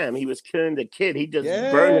Shazam, he was killing the kid. He just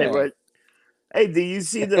burned him. Yeah. Right. Hey, do you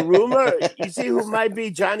see the rumor? You see who might be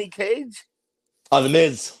Johnny Cage? Oh, the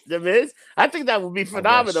Miz. The Miz? I think that would be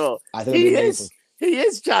phenomenal. I think it'd be amazing. He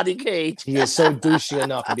is Johnny Cage. He is so douchey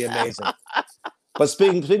enough to be amazing. But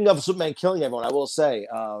speaking of Superman killing everyone, I will say,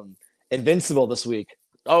 Invincible this week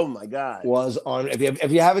Oh my God. was on.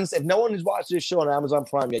 If no one has watched this show on Amazon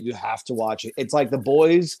Prime yet, you have to watch it. It's like The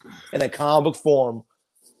Boys in a comic book form,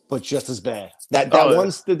 but just as bad.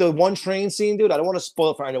 The one train scene, dude. I don't want to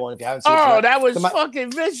spoil it for anyone if you haven't seen it. Oh, that was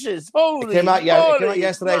fucking vicious. Holy. It came out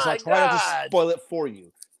yesterday, so my I'll try not to God. spoil it for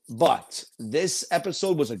you. But this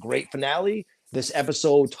episode was a great finale. This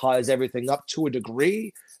episode ties everything up to a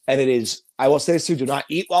degree, and it is. I will say this to you: do not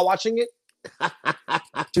eat while watching it.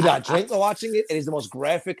 Do not drink while watching it. It is the most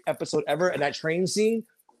graphic episode ever, and that train scene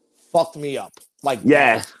fucked me up. Like,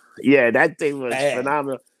 Yeah, that thing was Bad.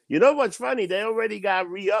 phenomenal. You know what's funny? They already got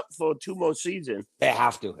re-up for 2 more seasons. They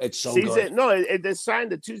have to. It's so good. No, they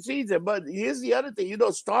signed the 2 seasons. But here's the other thing.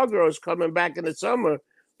 Stargirl's coming back in the summer,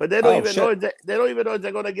 but they don't even know. They don't even know if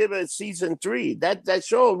they're going to give it a season 3. That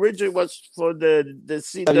show originally was for the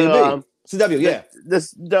CW, yeah.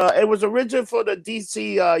 It was originally for the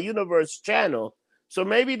DC Universe channel. So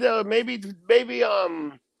maybe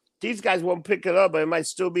these guys won't pick it up, but it might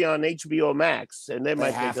still be on HBO Max, and they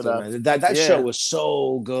might pick it up. Man. That show was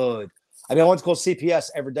so good. I mean, I want to call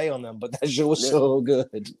CPS every day on them, but that show was so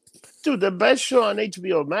good. Dude, the best show on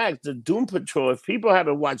HBO Max, the Doom Patrol. If people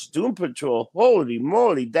haven't watched Doom Patrol, holy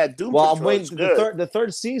moly, that Doom Patrol. I'm waiting for the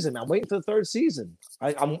third season. I'm waiting for the third season.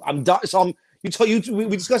 I'm done. So we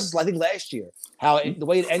discussed this, I think, last year. How the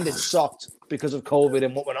way it ended sucked because of COVID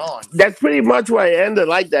and what went on. That's pretty much why it ended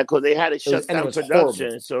like that, because they had to shut down production.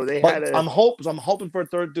 Horrible. So they had to. I'm hoping for a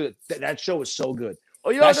third. Dude, that show was so good.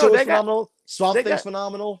 Oh, that show was phenomenal. Swamp Thing's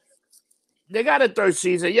phenomenal. They got a third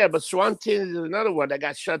season, yeah, but Swamp Thing is another one that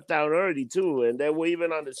got shut down early too, and they were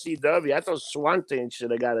even on the CW. I thought Swamp Thing should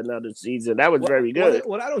have got another season. That was very good.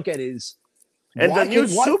 What I don't get is, and the new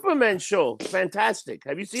Superman show, fantastic.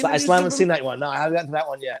 Have you seen? I still haven't seen that one. No, I haven't gotten to that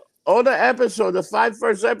one yet. All the episodes, the 5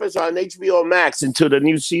 first episodes on HBO Max until the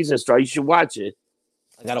new season starts. You should watch it.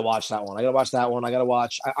 I gotta watch that one.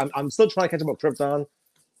 I'm still trying to catch up with Krypton.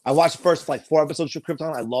 I watched the first 4 episodes of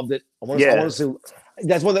Krypton. I loved it. I want to see.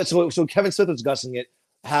 That's one. So Kevin Smith was discussing it.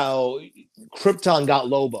 How Krypton got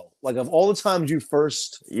Lobo. Like, of all the times you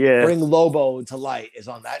first bring Lobo to light, is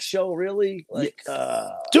on that show. Really,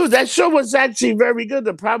 dude, that show was actually very good.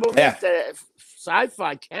 The problem is that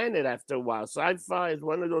Sci-Fi canned it after a while. Sci-Fi is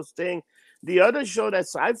one of those things. The other show that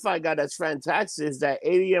Sci-Fi got that's fantastic is that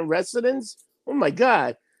Alien Residence. Oh my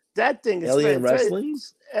God, that thing is Alien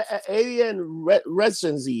Wrestlings. Alien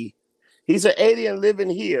Residency. He's an alien living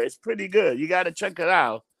here. It's pretty good. You got to check it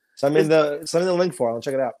out. Send me the link for it. I'll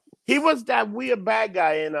check it out. He was that weird bad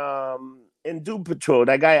guy in Doom Patrol.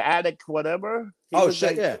 That guy, Addict, whatever.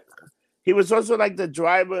 He was also like the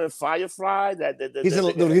driver in Firefly. He's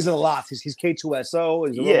in a lot. He's K2SO.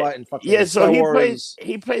 He's a robot in fucking so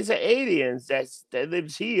he plays an alien that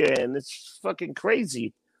lives here, and it's fucking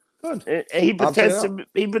crazy. Good. And he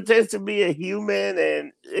pretends to be a human,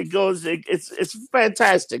 and it's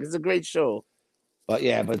fantastic. It's a great show. But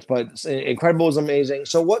Incredible is amazing.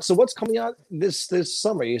 So what's coming out this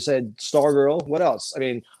summer? You said Stargirl. What else? I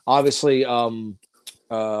mean, obviously,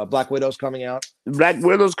 Black Widow's coming out. Black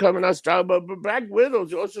Widow's coming out. But Black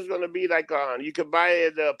Widow's also going to be you could buy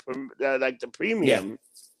it the premium. Yeah.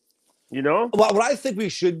 You know. Well, what I think we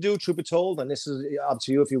should do, truth be told, and this is up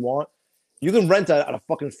to you if you want. You can rent that at a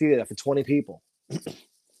fucking theater for 20 people.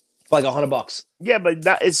 for like $100. Yeah, but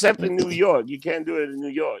not, except in New York, you can't do it in New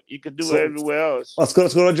York. You could do So it everywhere else. let's go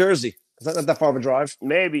to Jersey. It's not that far of a drive.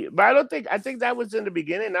 Maybe, but I don't think. I think that was in the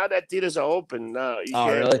beginning. Now that theaters are open, no, you Oh,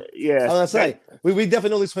 can't. really? Yeah, I was gonna say we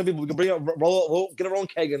definitely know these 20 people. We can bring up we'll get our own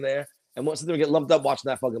keg in there, and we'll sit there and get lumped up watching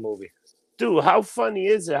that fucking movie. dude. How funny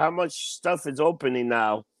is it? How much stuff is opening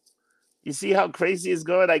now? You see how crazy it's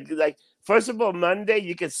going. Like first of all, Monday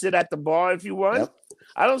you can sit at the bar if you want. Yep.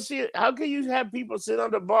 I don't see it. How can you have people sit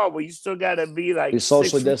on the bar where you still gotta be like Be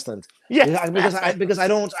socially distant? Yeah, because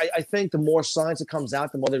I think the more science that comes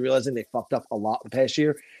out, the more they're realizing they fucked up a lot the past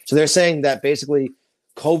year. So they're saying that basically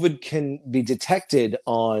COVID can be detected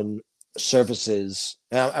on surfaces.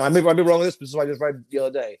 And I may be wrong with this, but this is what I just read the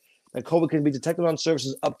other day. That COVID can be detected on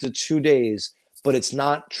surfaces up to 2 days, but it's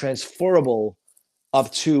not transferable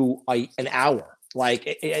up to an hour. Like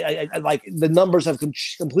the numbers have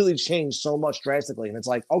completely changed so much drastically, and it's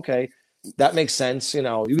like, okay, that makes sense. You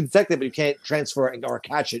know, you can detect it, but you can't transfer it or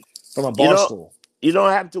catch it from a bar stool. You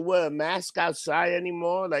don't have to wear a mask outside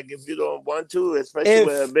anymore. Like if you don't want to, especially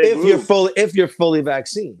with a big group. If you're fully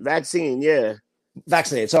vaccinated, yeah,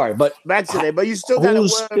 vaccinated. Sorry, but vaccinated, but you still gotta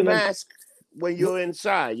wear a mask when you're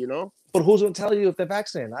inside. You know. But who's going to tell you if they're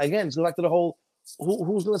vaccinated? Again, it's back to the whole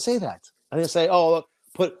who's going to say that? I'm going to say, oh, look,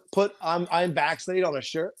 put I'm vaccinated on a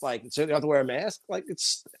shirt, like so you don't have to wear a mask. Like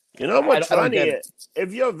it's what's funny?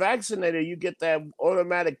 If you're vaccinated, you get that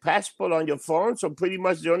automatic passport on your phone. So pretty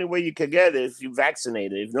much the only way you can get it is you're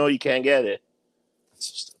vaccinated. If no, you can't get it. That's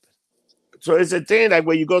so stupid. So it's a thing like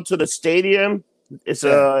when you go to the stadium, it's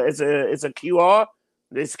a QR.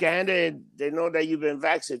 They scan it. They know that you've been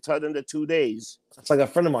vaccinated. Tell them the 2 days. It's like a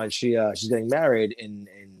friend of mine. She's getting married in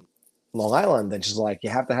Long Island, and she's like, you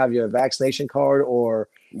have to have your vaccination card or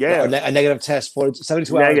a negative test for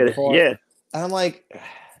 72 hours before. Yeah. And I'm like,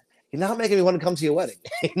 you're not making me want to come to your wedding.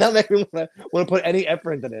 You're not making me want to put any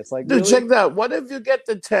effort into this. Like, dude, really? check that out. What if you get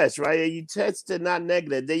the test, right? And you tested not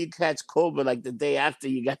negative, then you catch COVID like the day after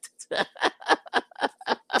you got the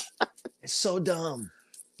test. It's so dumb.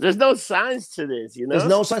 There's no science to this, you know? There's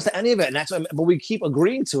no science to any of it. And that's but we keep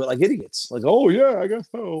agreeing to it like idiots. Like, oh, yeah, I guess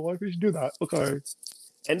so. Why should you do that? Okay.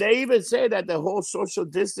 And they even say that the whole social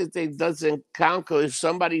distancing doesn't count because if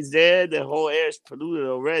somebody's there, the whole air is polluted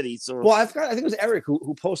already. So, well, I think it was Eric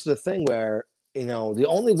who posted a thing where, you know, the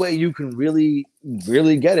only way you can really,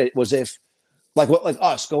 really get it was if, like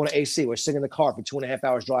us going to AC, we're sitting in the car for 2.5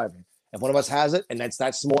 hours driving. If one of us has it and that's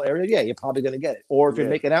that small area, yeah, you're probably going to get it. Or if you're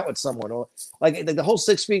making out with someone, or like the whole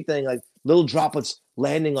 6 feet thing, like little droplets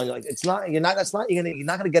landing on you, like you're not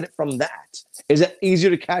going to get it from that. Is it easier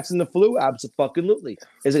to catch than the flu? Absolutely.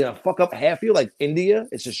 Is it going to fuck up half you like India?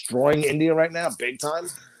 It's destroying India right now, big time.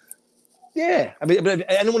 Yeah, I mean, but if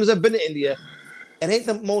anyone who's ever been to India, it ain't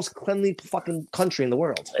the most cleanly fucking country in the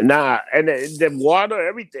world. Nah, and the water,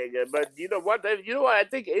 everything. But you know what? I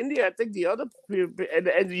think India. I think the other people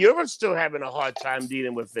and Europe's still having a hard time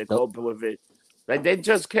dealing with it, coping with it. Like they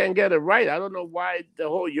just can't get it right. I don't know why the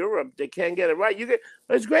whole Europe they can't get it right.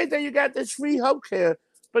 It's great that you got this free healthcare,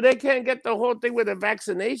 but they can't get the whole thing with the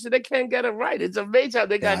vaccination. They can't get it right. It's amazing how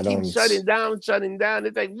they got to keep shutting down.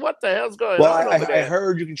 It's like what the hell's going on? Well, I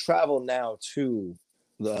heard you can travel now to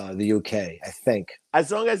the UK, I think.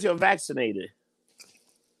 As long as you're vaccinated.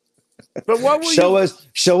 But what will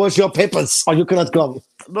show us your papers or you cannot come.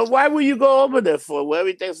 But why will you go over there for where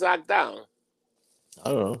everything's locked down?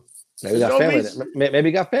 I don't know. Maybe you got family there. Maybe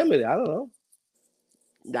you got family there. I don't know.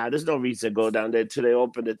 Nah, there's no reason to go down there till they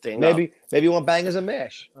open the thing. Maybe you want bangers and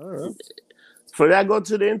mash. I don't know. For that, go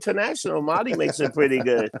to the International. Marty makes it pretty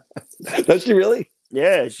good. Does she really?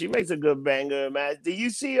 Yeah, she makes a good banger, man. Do you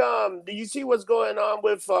see what's going on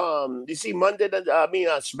with do you see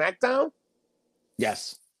SmackDown?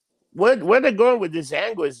 Yes. Where they're going with this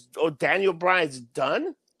angle is Daniel Bryan's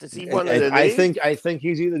done? Does he want to I think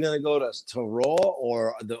he's either gonna go to Raw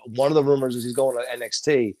or one of the rumors is he's going to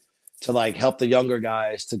NXT to like help the younger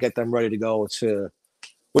guys to get them ready to go to,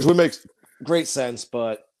 which would make great sense,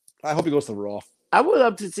 but I hope he goes to Raw. I would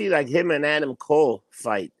love to see like him and Adam Cole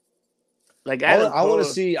fight. Like I want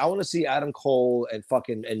to see Adam Cole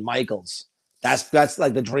and Michaels. That's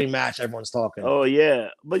like the dream match everyone's talking. Oh yeah,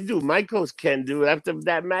 but dude, Michaels can do it. After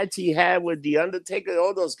that match he had with the Undertaker,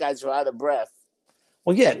 all those guys were out of breath.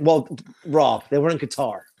 Well, yeah. Well, Rob, they were in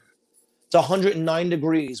Qatar. It's 109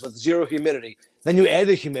 degrees with zero humidity. Then you add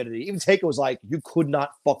the humidity. Even Taker was like, you could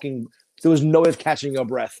not fucking. There was no way of catching your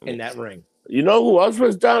breath in that ring. You know who else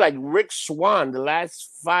was done? Like Rick Swann. The last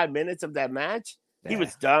 5 minutes of that match. He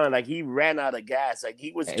was done. Like he ran out of gas. Like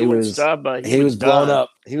he was doing stuff, but he was blown up.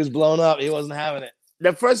 He was blown up. He wasn't having it.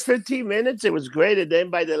 The first 15 minutes, it was great, and then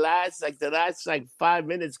by the last 5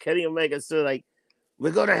 minutes, Kenny Omega still like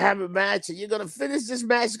we're gonna have a match, and you're gonna finish this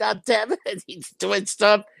match. God damn it! And he's doing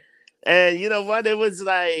stuff, and you know what? It was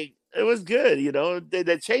like it was good. You know,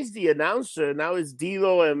 they changed the announcer. Now it's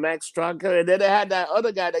D'Lo and Max Straka, and then they had that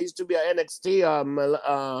other guy that used to be on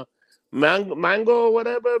NXT, Mango or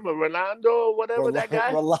whatever, Ronaldo or whatever that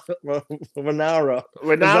guy, Renaro.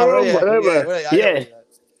 Renaro, whatever. Yeah,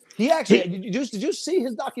 He actually he, did you see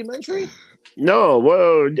his documentary? no,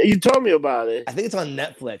 well, you told me about it. I think it's on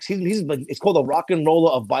Netflix. He's like it's called The Rock and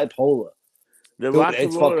Roller of Bipolar. The Dude, Rock and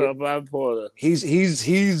it's Roller fucking. of Bipolar.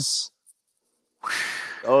 He's.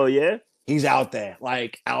 Oh yeah, He's out there,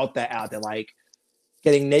 like like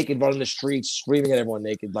getting naked, running the streets, screaming at everyone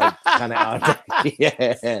naked, like kind of out there.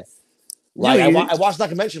 Yeah. Like I watched the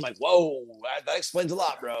documentary, I'm like, whoa, that explains a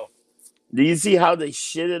lot, bro. Do you see how they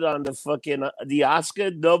shitted on the fucking the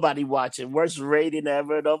Oscar? Nobody watching. Worst rating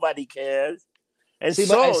ever. Nobody cares. And See,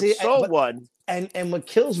 won. And what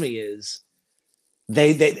kills me is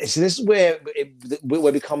they so this is where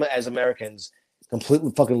we're becoming as Americans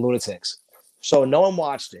completely fucking lunatics. So no one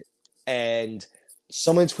watched it, and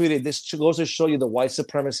someone tweeted this goes to show you the white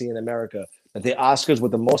supremacy in America that the Oscars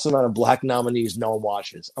with the most amount of black nominees no one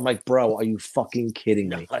watches. I'm like, bro, are you fucking kidding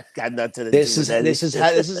me? No, got nothing to This do is with this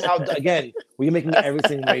is how again we're making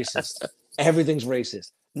everything racist. Everything's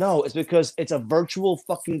racist. No, it's because it's a virtual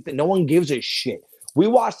fucking thing. No one gives a shit. We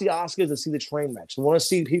watch the Oscars and see the train wrecks. We want to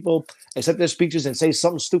see people accept their speeches and say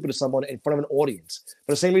something stupid to someone in front of an audience.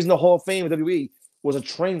 For the same reason the Hall of Fame of WWE was a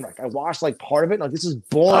train wreck. I watched like part of it. Like this is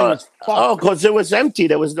boring as fuck. Oh, because it was empty.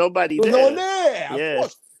 There was nobody there. No one there. Yeah. Of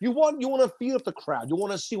course. You want to feed up the crowd. You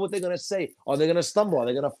want to see what they're gonna say. Are they gonna stumble? Are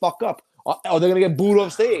they gonna fuck up? Are they gonna get booed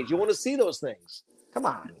off stage? You want to see those things. Come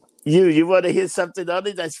on. You want to hear something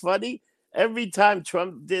other that's funny? Every time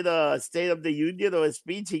Trump did a State of the Union or a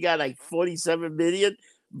speech, he got like 47 million.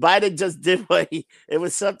 Biden just did it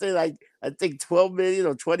was something like I think 12 million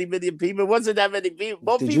or 20 million people. It wasn't that many people.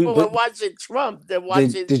 More people were watching Trump than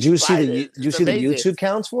watching. Did you see Biden. the YouTube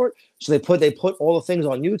counts for it? So they put all the things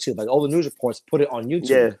on YouTube, like all the news reports, put it on YouTube.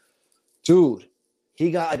 Yeah. Dude,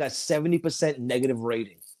 he got like a 70% negative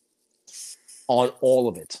rating on all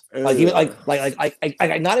of it. Like even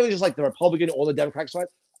like not even just like the Republican or the Democratic side,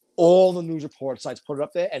 all the news report sites put it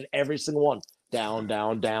up there, and every single one down.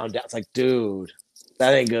 It's like, dude,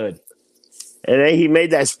 that ain't good. And then he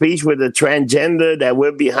made that speech with the transgender that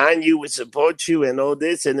we're behind you, we support you, and all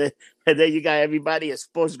this, and then you got everybody at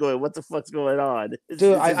sports going, "What the fuck's going on?"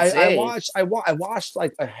 Dude, I watched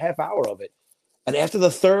like a half hour of it, and after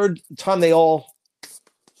the third time they all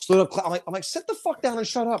stood up, I'm like, sit the fuck down and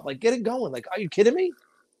shut up. Like, get it going. Like, are you kidding me?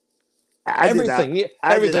 Everything.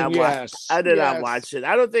 I did not watch it.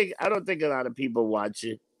 I don't think a lot of people watch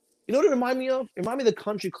it. You know what it remind me of? It remind me of the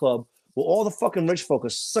country club where all the fucking rich folk are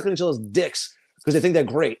sucking each other's dicks because they think they're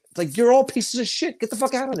great. It's like, you're all pieces of shit. Get the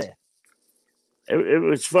fuck out of there. It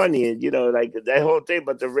was funny, and like that whole thing,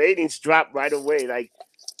 but the ratings dropped right away. Like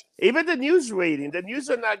even the news rating, the news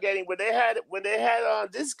are not getting when they had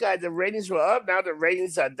this guy, the ratings were up. Now the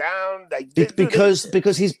ratings are down. Like because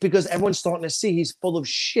everyone's starting to see he's full of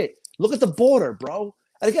shit. Look at the border, bro.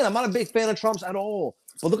 And again, I'm not a big fan of Trump's at all.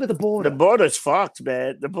 But look at the border. The border's fucked,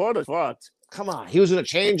 man. The border's fucked. Come on. He was going to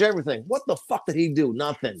change everything. What the fuck did he do?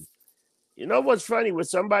 Nothing. You know what's funny? When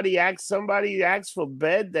somebody asked for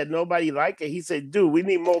bed that nobody liked it, he said, dude, we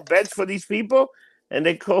need more beds for these people. And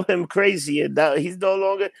they call him crazy. And now he's no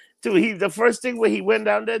longer... Dude, the first thing when he went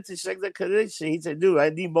down there to check the condition, he said, dude, I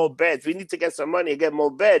need more beds. We need to get some money and get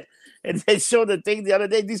more beds. And they showed the thing the other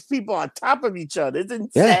day. These people are on top of each other. It's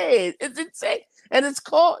insane. Yeah. It's insane. And it's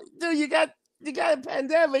called... Dude, you got a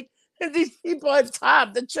pandemic. And these people on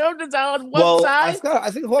top, the children are on one side.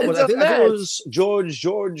 I think it was George,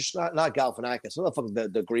 not Galifianakis. What the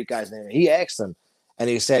fuck the Greek guy's name? He asked him, and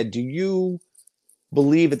he said, "Do you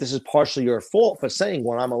believe that this is partially your fault for saying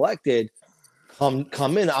when I'm elected,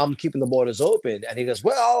 come in, I'm keeping the borders open?" And he goes,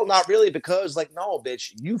 "Well, not really, because like, no,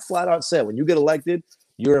 bitch, you flat out said when you get elected,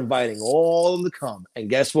 you're inviting all of them to come, and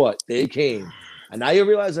guess what? They came, and now you're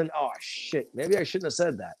realizing, oh shit, maybe I shouldn't have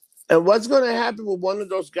said that." And what's going to happen when one of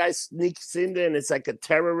those guys sneaks in there and it's like a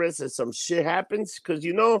terrorist and some shit happens? Because,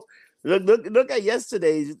 look at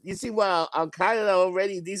yesterday. You see, well, Al-Qaeda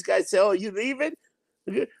already, these guys say, oh, you leaving?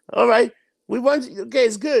 All right. We want you. Okay,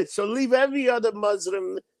 it's good. So leave every other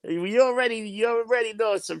Muslim. You already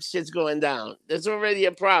know some shit's going down. There's already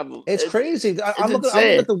a problem. It's crazy. I'm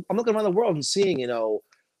looking around the world and seeing,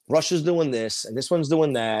 Russia's doing this and this one's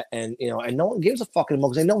doing that, and and no one gives a fucking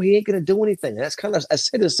because they know he ain't gonna do anything. And that's kind of as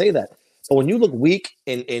sad to say that. But when you look weak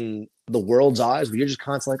in the world's eyes, where you're just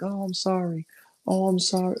constantly like, oh, I'm sorry,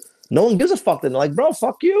 No one gives a fuck. Then they're like, bro,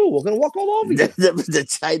 fuck you. We're gonna walk all over you. The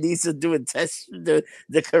Chinese are doing tests. The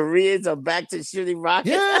Koreans are back to shooting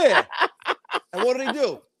rockets. Yeah. And what did he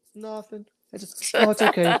do? Nothing. It's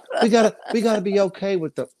okay. We gotta be okay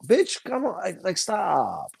with the bitch. Come on, like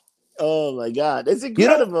stop. Oh my God, it's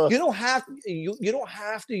incredible. You don't have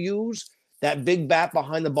to use that big bat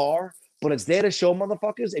behind the bar, but it's there to show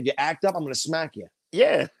motherfuckers. If you act up, I'm gonna smack you.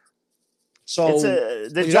 Yeah. So it's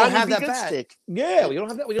the you Johnny don't have B. that Good bat. stick. Yeah, you don't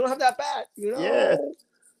have that bat. You know? Yeah.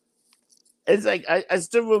 It's like I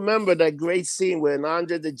still remember that great scene when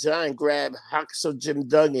Andre the Giant grabbed Hacksaw Jim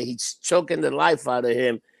Duggan. He's choking the life out of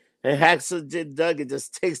him. And Hacksaw Jim Duggan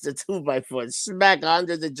just takes the 2x4 and smack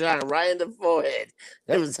Andre the Giant right in the forehead.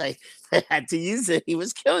 It was like, I had to use it. He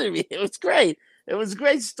was killing me. It was great. It was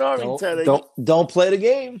great storytelling. Don't play the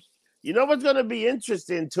game. You know what's going to be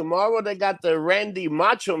interesting? Tomorrow they got the Randy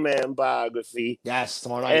Macho Man biography. Yes,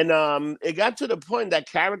 tomorrow night. And it got to the point that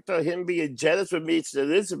character, him being jealous with Miss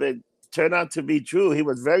Elizabeth, turned out to be true. He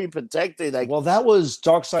was very protected. Like, well, that was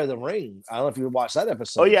Dark Side of the Ring. I don't know if you watched that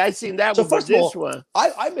episode. Oh yeah, I seen that one. First of all, one.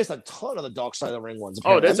 I missed a ton of the Dark Side of the Ring ones.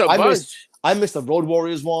 Apparently. Oh, there's a bunch. I missed the Road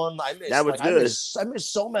Warriors one. That was good. I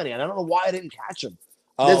missed so many, and I don't know why I didn't catch them.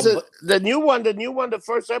 The new one. The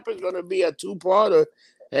first episode is going to be a 2-parter,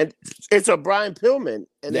 and it's a Brian Pillman,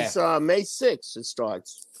 and it's May 6th. It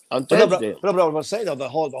starts on Thursday. But I was saying though, the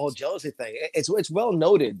whole jealousy thing. It's well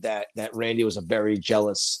noted that Randy was a very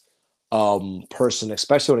jealous person,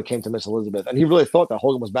 especially when it came to Miss Elizabeth, and he really thought that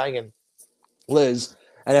Hogan was banging Liz,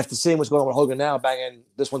 and after seeing what's going on with Hogan now, banging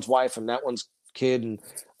this one's wife and that one's kid, and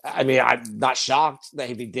I mean, I'm not shocked that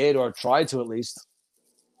if he did or tried to at least.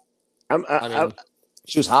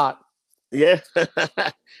 She was hot. Yeah,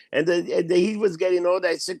 and then he was getting all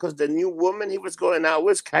that shit because the new woman he was going out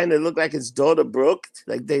with kind of looked like his daughter Brooke.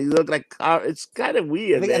 Like they look like it's kind of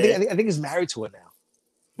weird. I think he's married to her now.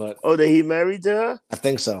 But did he married to her? I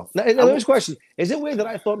think so. Now, there's a question. Is it weird that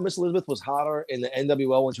I thought Miss Elizabeth was hotter in the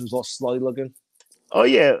NWO when she was all slutty looking? Oh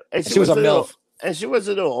yeah, and she was a MILF. And she was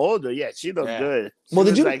a little older. Yeah, she looked good.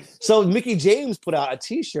 Well, so Mickie James put out a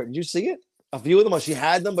T-shirt. Did you see it? A few of them. She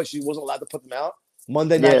had them, but she wasn't allowed to put them out.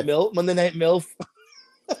 Monday Night MILF.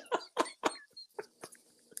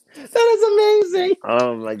 That is amazing.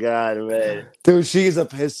 Oh my God, man. Dude, she's a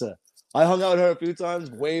pisser. I hung out with her a few times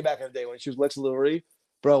way back in the day when she was Lex Lurie.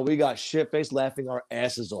 Bro, we got shit-faced laughing our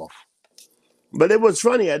asses off. But it was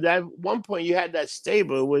funny. At one point, you had that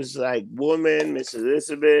stable. It was like Woman, Miss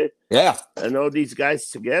Elizabeth. Yeah. And all these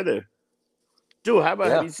guys together. Dude, how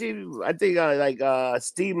about, have you seen, I think,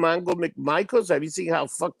 Steve Mongo McMichaels, have you seen how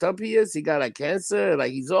fucked up he is? He got, cancer.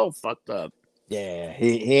 Like, he's all fucked up. Yeah,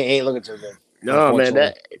 he ain't looking too good. No, man,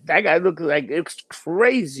 that guy looks like it's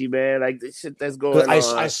crazy, man. Like the shit that's going on.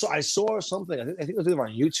 I saw something. I think it was either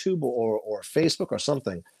on YouTube or Facebook or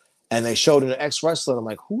something, and they showed an ex-wrestler. I'm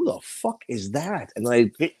like, who the fuck is that? And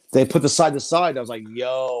they put the side to side. I was like,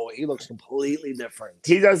 yo, he looks completely different.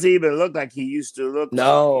 He doesn't even look like he used to look.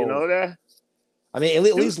 No, you know that. I mean, at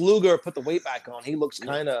least Luger put the weight back on. He looks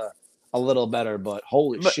kind of a little better, but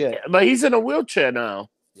holy shit! But he's in a wheelchair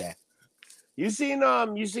now. Yeah. You seen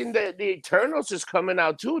the Eternals is coming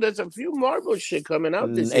out too. There's a few Marvel shit coming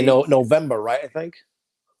out this in November, right? I think.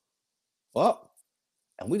 Well,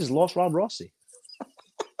 and we just lost Rob Rossi.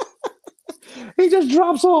 He just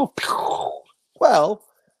drops off. Well,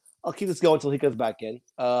 I'll keep this going until he comes back in.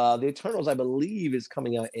 The Eternals, I believe, is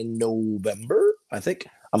coming out in November. I think.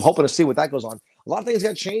 I'm hoping to see what that goes on. A lot of things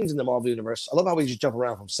got changed in the Marvel universe. I love how we just jump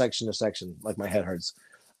around from section to section, like my head hurts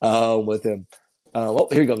with him. Well,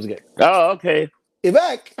 here he comes again. Oh, okay. You're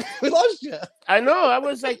back. We lost you. I know. I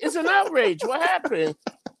was like, it's an outrage. What happened?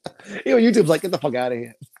 YouTube's like, get the fuck out of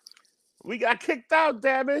here. We got kicked out,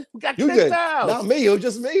 damn it. We got kicked out. Not me. It was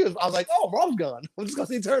just me. I was like, oh, Rob's gone. I'm just going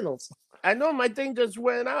to see Eternals. I know. My thing just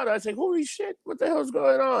went out. I was like, holy shit. What the hell's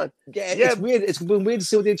going on? Yeah, it's weird. It's been weird to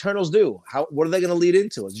see what the Eternals do. What are they going to lead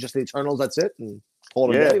into? Is it just the Eternals, that's it? And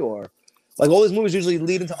call it a day? Or like all these movies usually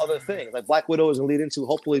lead into other things. Like Black Widow is going to lead into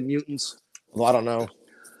hopefully mutants. Well, I don't know.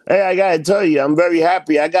 Hey, I gotta tell you, I'm very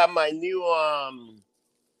happy. I got my new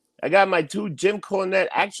I got my 2 Jim Cornette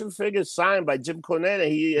action figures signed by Jim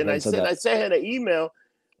Cornette, and I sent him an email,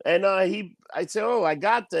 and I said, oh, I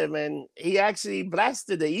got them, and he actually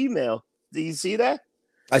blasted the email. Do you see that?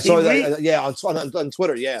 I saw that. Yeah, on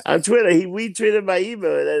Twitter. Yeah, on Twitter, he retweeted my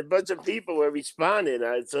email, and a bunch of people were responding.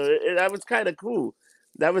 So that was kind of cool.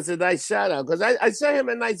 That was a nice shout out because I sent him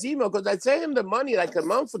a nice email because I sent him the money like a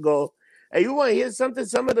month ago. Hey, you want to hear something?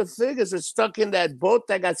 Some of the figures are stuck in that boat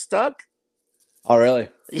that got stuck. Oh, really?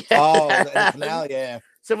 Yeah. Oh, the canal, yeah.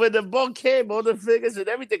 So when the ball came, all the figures and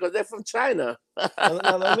everything, because they're from China.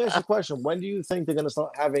 Now, let me ask you a question. When do you think they're going to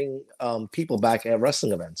start having people back at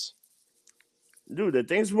wrestling events? Dude, the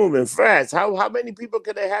thing's moving fast. How many people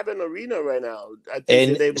can they have in the arena right now? I think that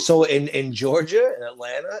And they. so in Georgia and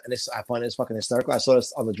Atlanta, and I find this fucking hysterical. I saw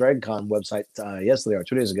this on the DragCon website yesterday or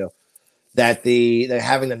 2 days ago that they're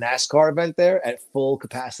having the NASCAR event there at full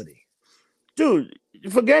capacity. Dude,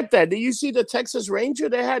 forget that. Did you see the Texas Ranger?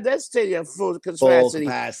 They had that stadium full Full capacity.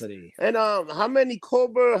 capacity. And how many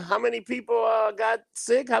how many people got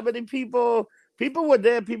sick? How many people were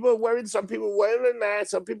there? People were wearing, some people were wearing a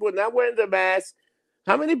mask, some people were not wearing the mask.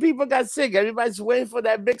 How many people got sick? Everybody's waiting for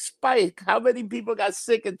that big spike. How many people got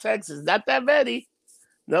sick in Texas? Not that many.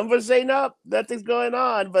 Numbers ain't up. Nothing's going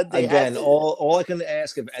on. But they Again, had to, all I can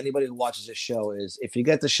ask of anybody who watches this show is if you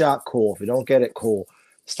get the shot, cool. If you don't get it, cool.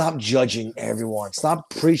 Stop judging everyone. Stop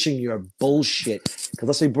preaching your bullshit. Because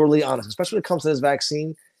let's be brutally honest, especially when it comes to this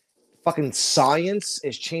vaccine, fucking science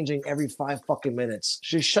is changing every 5 fucking minutes.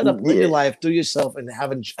 Just shut up, live your life, do yourself, and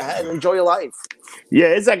enjoy your life. Yeah,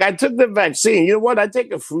 it's like I took the vaccine. You know what? I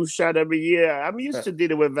take a flu shot every year. I'm used to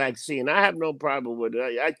dealing with vaccine. I have no problem with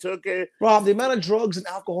it. I took it. Rob, the amount of drugs and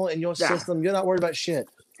alcohol in your system, you're not worried about shit.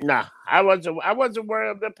 Nah, I wasn't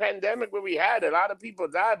worried of the pandemic when we had it. A lot of people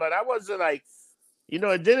died, but I wasn't like,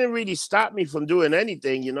 it didn't really stop me from doing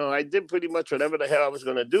anything. I did pretty much whatever the hell I was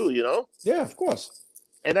gonna do. Yeah, of course.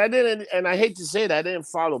 And I didn't, and I hate to say that I didn't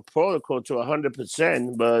follow protocol to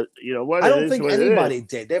 100%, but what I don't think anybody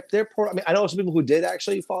did. They're I mean, I know some people who did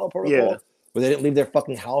actually follow protocol, where they didn't leave their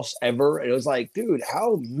fucking house ever. And it was like, dude,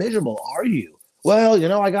 how miserable are you? Well,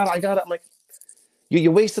 I got it. I'm like,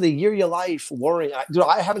 you wasted a year of your life worrying. Dude,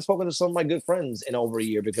 I haven't spoken to some of my good friends in over a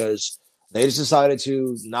year because they just decided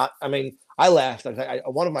to not. I mean, I laughed.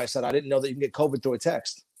 One of them, I said, I didn't know that you can get COVID through a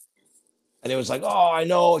text. And it was like, oh, I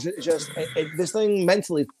know. It's just this thing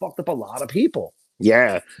mentally fucked up a lot of people.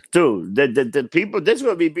 Yeah, dude. The people. There's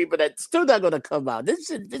gonna be people that still not gonna come out.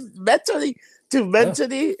 This mentally,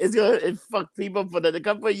 is gonna fuck people for the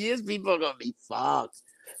couple of years. People are gonna be fucked.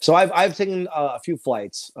 So I've taken a few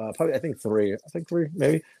flights, probably I think three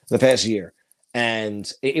maybe in the past year. And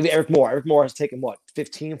even Eric Moore has taken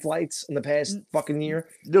 15 flights in the past fucking year.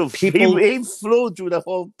 Dude, he flew through the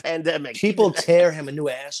whole pandemic. People tear him a new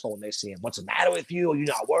asshole when they see him. What's the matter with you? Are you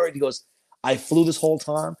not worried? He goes, I flew this whole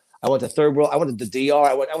time. I went to Third World. I went to the DR.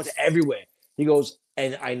 I went to everywhere. He goes,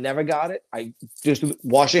 and I never got it. I just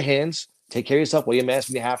wash your hands, take care of yourself, wear your mask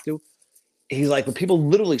when you have to. He's like, but people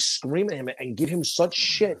literally scream at him and give him such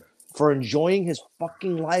shit for enjoying his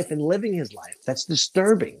fucking life and living his life. That's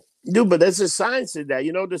disturbing. Dude, but there's a science in that.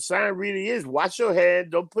 The sign really is wash your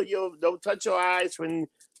hand. Don't touch your eyes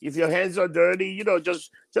if your hands are dirty.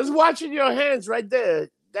 Just washing your hands right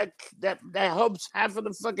there. That helps half of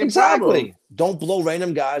the fucking problem. Don't blow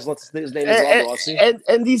random guys. His name is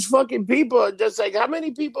and these fucking people are just like, how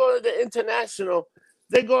many people are the international?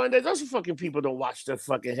 They go in there. Those fucking people don't wash their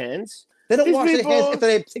fucking hands. They don't wash their hands if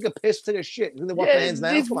they take a piss, take a shit. They wash their hands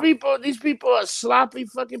now. These people are sloppy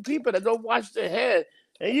fucking people that don't wash their hands.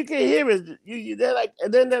 And you can hear it. They're like,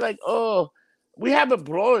 and then they're like, oh, we have a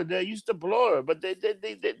blower. They used to blower, but they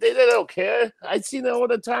don't care. I've seen it all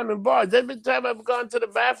the time in bars. Every time I've gone to the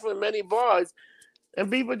bathroom in many bars,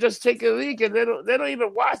 and people just take a leak and they don't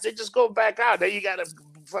even wash. They just go back out. Then you gotta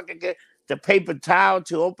fucking get the paper towel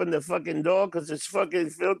to open the fucking door because it's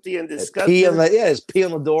fucking filthy and disgusting. There's pee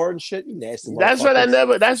on the door and shit. You nasty. That's what I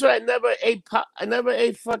never ate. I never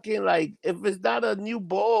ate fucking, like, if it's not a new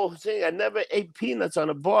bowl thing. I never ate peanuts on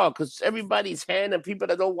a bar because everybody's hand and people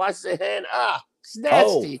that don't wash their hand. It's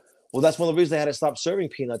nasty. Well, that's one of the reasons they had to stop serving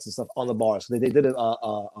peanuts and stuff on the bars. So they did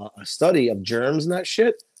a study of germs and that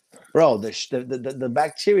shit. Bro, the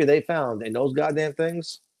bacteria they found in those goddamn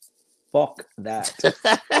things, fuck that.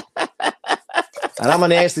 And I'm a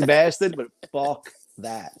nasty bastard, but fuck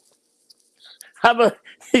that. How about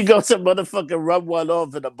you go some motherfucker rub one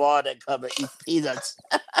off in the bar and come and eat peanuts?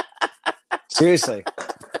 Seriously.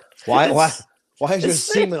 Why is there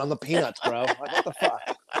semen on the peanuts, bro? Like, what the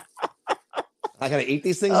fuck? I gotta eat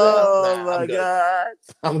these things. Oh my god!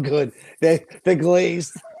 I'm good. They're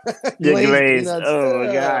glazed. They're glazed. Oh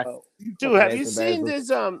my god! Dude, have you seen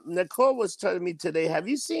this? Nicole was telling me today. Have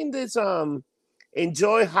you seen this?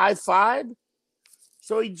 Enjoy High Five.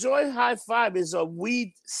 So Enjoy High Five is a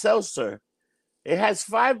weed seltzer. It has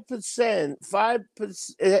 5%. 5%.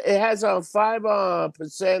 It has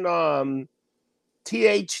 5%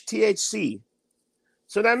 THC.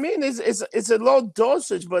 So that means it's a low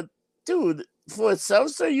dosage, but dude, for a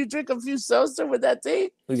seltzer, you drink a few seltzer with that thing.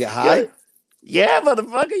 You get high? Yeah,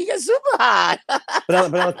 motherfucker, you get super high. but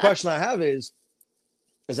another question I have is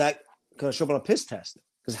that going to show up on a piss test?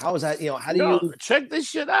 Because how is that? How do No, you? check this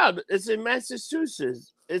shit out. It's in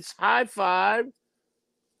Massachusetts. It's high five,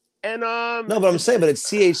 and No, but I'm saying, but it's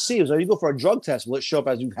THC. So if you go for a drug test, will it show up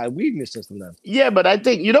as you've had weed in your system then? yeah. But I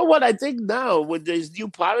think you know what I think now with this new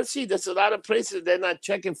policy. There's a lot of places they're not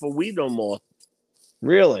checking for weed no more.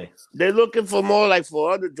 Really? They're looking for more like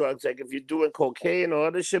for other drugs, like if you're doing cocaine or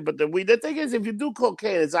other shit. But the thing is, if you do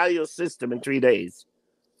cocaine, it's out of your system in 3 days.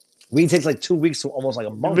 Weed takes like 2 weeks to almost like a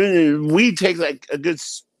month. We take like a good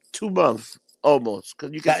 2 months almost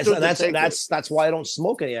because you can still that's why I don't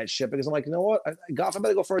smoke any of that shit because I'm like, you know what? God, I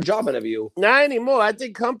better go for a job interview. Not anymore. I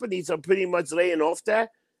think companies are pretty much laying off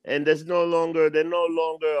that, and they're no longer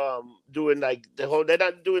doing like the whole. They're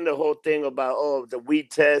not doing the whole thing about the weed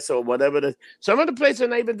test or whatever. Some of the places are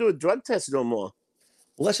not even doing drug tests no more.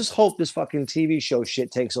 Well, let's just hope this fucking TV show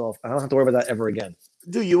shit takes off. I don't have to worry about that ever again.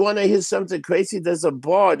 Dude, you want to hear something crazy? There's a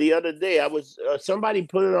bar the other day. I was somebody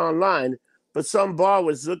put it online, but some bar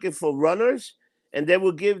was looking for runners, and they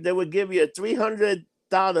would give you a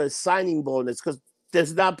 $300 signing bonus because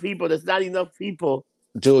there's not enough people.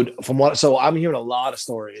 Dude, so I'm hearing a lot of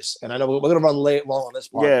stories, and I know we're gonna run long on this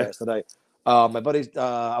podcast today. My buddy,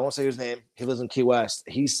 I won't say his name. He lives in Key West.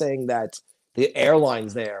 He's saying that the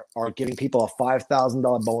airlines there are giving people a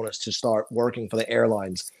 $5,000 bonus to start working for the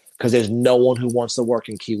airlines because there's no one who wants to work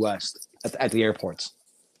in Key West at the airports.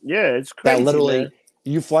 Yeah, it's crazy. That literally, man.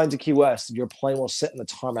 You fly into Key West, your plane will sit in the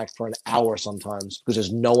tarmac for an hour sometimes because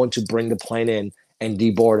there's no one to bring the plane in and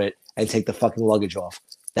deboard it and take the fucking luggage off.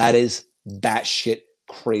 That is batshit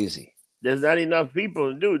crazy. There's not enough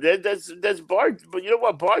people, dude. There's bars, but you know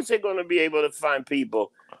what? Bars ain't gonna be able to find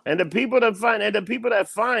people, and the people that find,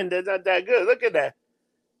 they're not that good. Look at that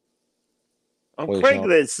on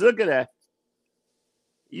Craigslist. Look at that.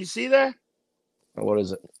 You see that? What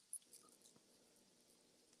is it?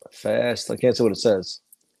 Fast. I can't see what it says.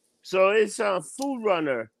 So it's a food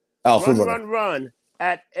runner. Oh, food runner. Run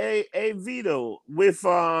at a Vito with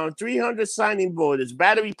 300 signing boards.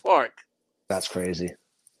 Battery Park. That's crazy.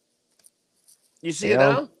 You see it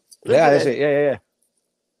now? Yeah, I see it. Yeah.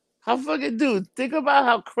 How fucking dude? Think about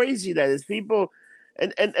how crazy that is. People,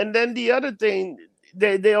 and then the other thing,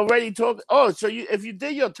 they already talk. Oh, so if you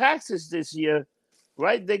did your taxes this year,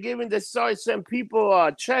 right? They started sending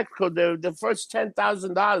people checks because the first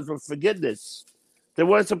 $10,000 were forgiveness. They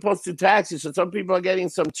weren't supposed to tax you, so some people are getting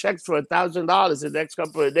some checks for $1,000 the next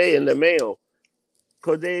couple of days in the mail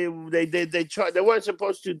because they weren't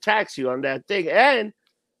supposed to tax you on that thing. And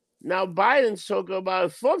now Biden's talking about a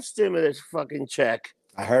fourth stimulus fucking check.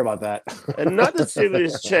 I heard about that. Another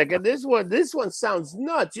stimulus check, and this one sounds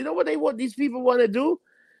nuts. You know what these people want to do?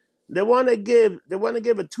 They want to give a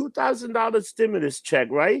 $2,000 stimulus check,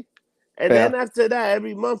 right? And then after that,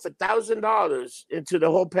 every month $1,000 until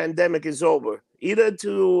the whole pandemic is over, either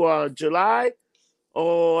to July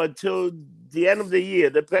or until the end of the year,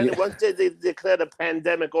 depending once they declare the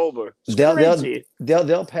pandemic over.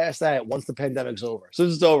 They'll pass that once the pandemic's over. So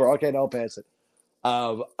it's over. Okay, they'll pass it.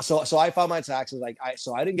 So I filed my taxes. I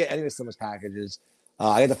didn't get any of the stimulus packages.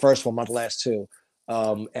 I got the first one, not the last two.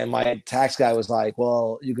 And my tax guy was like,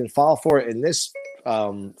 "Well, you can file for it in this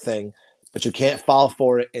thing, but you can't file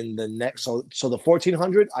for it in the next." So the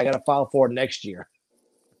 1,400, I got to file for next year.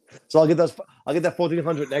 So I'll get that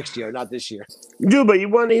 1,400 next year, not this year. Dude, but you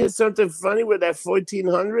want to hear something funny with that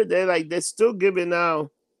 1,400? They're still giving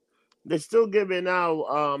out. They're still giving out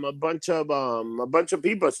a bunch of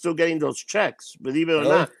people are still getting those checks, believe it or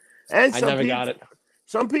not. And I never got it.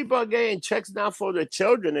 Some people are getting checks now for their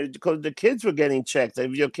children because the kids were getting checks.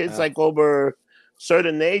 If your kid's like over a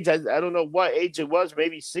certain age, I don't know what age it was,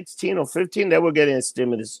 maybe 16 or 15, they were getting a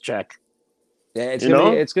stimulus check. Yeah, it's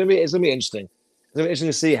gonna be interesting. It's gonna be interesting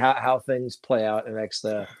to see how things play out in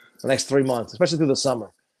the next 3 months, especially through the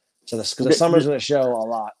summer. So because the summer's gonna show a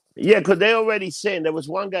lot. Yeah, because they already saying there was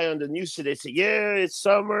one guy on the news today said, yeah, it's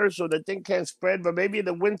summer, so the thing can't spread, but maybe in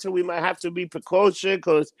the winter we might have to be precaution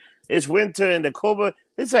because it's winter and the COVID.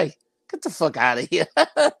 It's like, get the fuck out of here.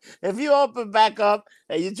 If you open back up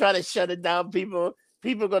and you try to shut it down, people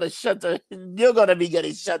are gonna you're gonna be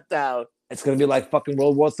getting shut down. It's gonna be like fucking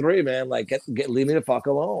World War III, man. Like leave me the fuck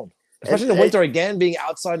alone. Especially in the winter again, being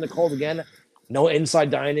outside in the cold again. No inside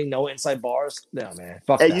dining, no inside bars. No, man.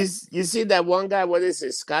 Fuck that. You see that one guy, what is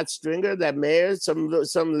it, Scott Stringer, that mayor?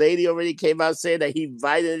 Some lady already came out saying that he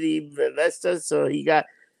invited the investors, so he got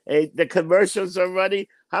the commercials are running.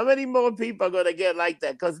 How many more people are going to get like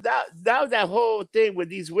that? Because now that whole thing with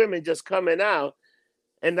these women just coming out,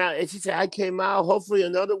 and she said, I came out, hopefully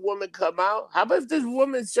another woman come out. How about if this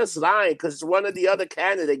woman's just lying because one of the other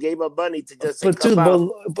candidates gave her money to just come out?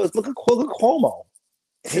 But look at Cuomo.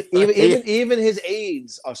 Even his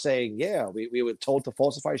aides are saying, yeah, we were told to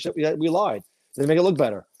falsify shit. We lied. They make it look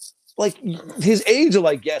better. Like his aides are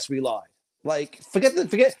like, yes, we lied. Like forget.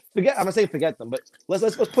 I'm not saying forget them, but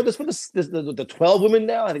let's put the 12 women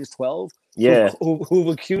now. I think it's 12 Yeah. who've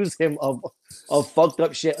accused him of fucked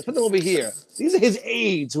up shit. Let's put them over here. These are his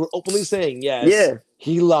aides who are openly saying, yes, Yeah.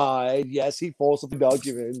 he lied. Yes, he falsified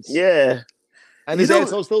documents. Yeah. And his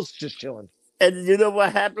asshole's still just chilling. And you know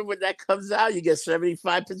what happened when that comes out? You get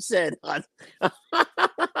 75%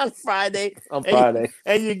 on Friday. On Friday.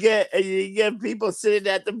 And you get people sitting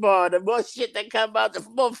at the bar. The more shit that come out, the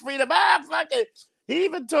more freedom. Fucking. He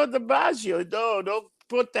even told de Blasio, no, don't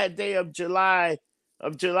put that day of July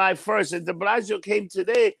 1st. And de Blasio came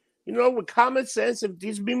today, with common sense. If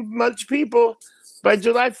these be much people, by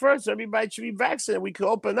July 1st, everybody should be vaccinated. We could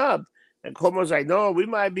open up. And Cuomo's like, no, we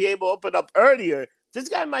might be able to open up earlier. This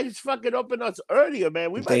guy might just fucking open us earlier,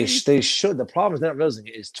 man. They should. The problem is they're not realizing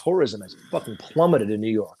it is tourism has fucking plummeted in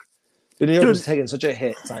New York. New York is taking such a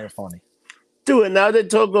hit. It's not even funny. Dude, and now they're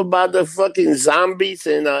talking about the fucking zombies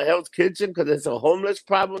in Hell's Kitchen because there's a homeless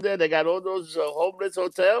problem there. They got all those homeless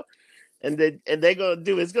hotel, and they're gonna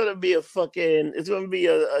do. It's gonna be a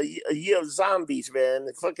year of zombies, man.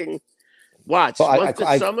 Fucking watch. Well, Once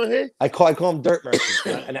the summer hit, I call them dirt merchants,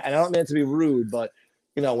 and I don't mean to be rude, but.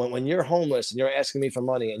 When you're homeless and you're asking me for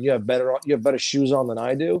money and you have better shoes on than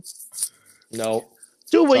I do, no.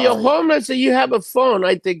 Dude, when you're homeless and you have a phone,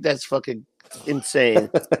 I think that's fucking insane.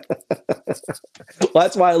 Well,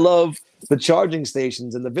 that's why I love the charging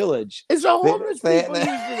stations in the village. It's a homeless people using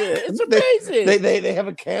it. It's amazing. They have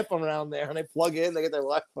a camp around there and they plug in, they get their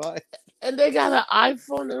Wi-Fi. And they got an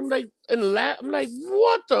iPhone, and I'm like,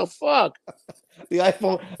 what the fuck? The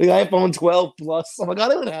iPhone 12 Plus. Oh my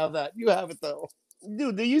God, I don't have that. You have it though.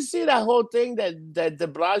 Dude, do you see that whole thing that de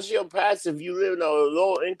Blasio passed? If you live in a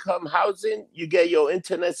low-income housing, you get your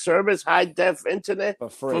internet service, high-def internet,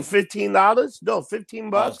 for $15? No,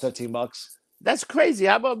 $15. $15. That's crazy.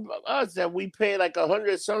 How about us that we pay like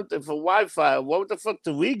 $100-something for Wi-Fi? What the fuck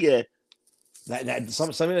do we get?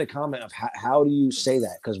 Somebody in the comment of how do you say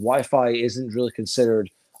that? Because Wi-Fi isn't really considered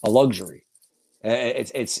a luxury.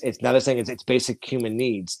 It's not a saying. It's basic human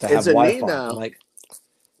needs to have Wi-Fi. Need now. Like,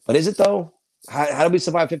 but is it though? How did we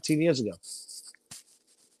survive 15 years ago?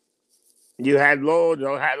 You had low.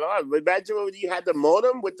 Imagine when you had the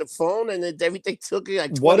modem with the phone and everything took you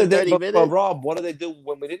like 20, 30 minutes. But Rob, what did they do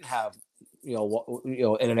when we didn't have,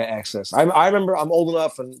 internet access? I remember. I'm old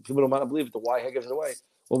enough, and people don't want to believe it. The Wi-Fi gives it away.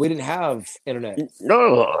 Well, we didn't have internet.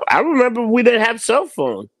 No, I remember we didn't have cell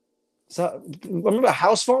phone. So remember a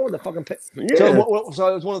house phone with the fucking. Yeah. So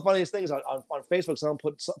it was one of the funniest things on Facebook. Someone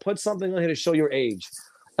put something on here to show your age.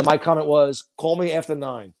 And my comment was, call me after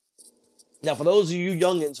 9. Now, for those of you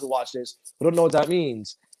youngins who watch this, who don't know what that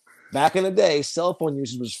means, back in the day, cell phone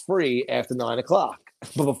usage was free after 9 o'clock.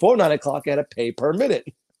 But before 9 o'clock, you had to pay per minute.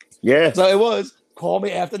 Yeah. So it was, call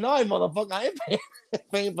me after 9, motherfucker. I ain't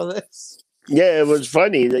paying for this. Yeah, it was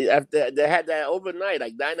funny. They had that overnight,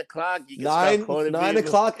 like 9 o'clock. You can 9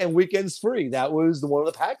 o'clock and weekends free. That was one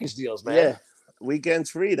of the package deals, man. Yeah, weekends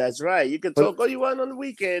free. That's right. You can talk all you want on the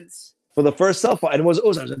weekends. For the first cell phone, and it was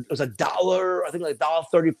 $1, I think like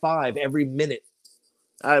 $1.35 every minute.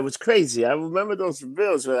 It was crazy. I remember those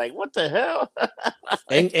bills were like, what the hell?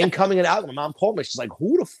 Incoming and out. My mom called me. She's like,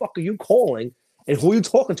 who the fuck are you calling? And who are you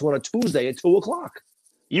talking to on a Tuesday at 2 o'clock?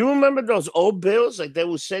 You remember those old bills? Like they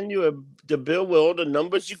would send you the bill with all the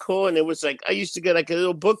numbers you call, and it was like I used to get like a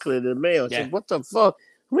little booklet in the mail. Yeah. Like, what the fuck?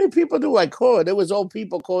 How many people do I call? There was old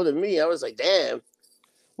people calling me. I was like, damn.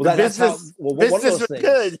 Well, that's how. Well, one of those things.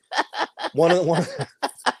 Good. one of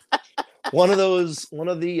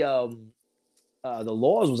the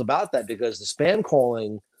laws was about that because the spam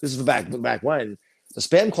calling. This is back when the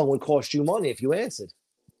spam calling would cost you money if you answered.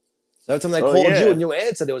 So every time they called you and you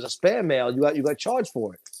answered, there was a spam mail. You got charged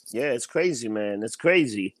for it. Yeah, it's crazy, man. It's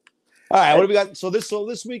crazy. All right, what do we got? So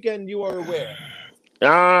this weekend you are where?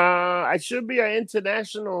 I should be at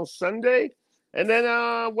International Sunday. And then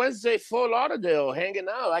Wednesday, Fort Lauderdale, hanging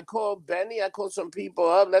out. I called Benny. I called some people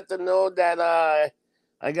up, let them know that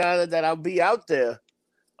that I'll be out there.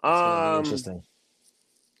 Interesting.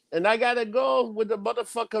 And I gotta go with the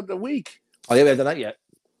motherfucker of the week. Oh, yeah, we haven't done that yet.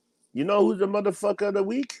 You know who's the motherfucker of the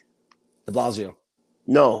week? De Blasio.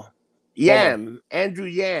 No, Yam. Andrew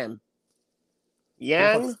Yam.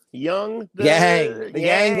 Yang. The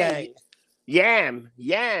Yang.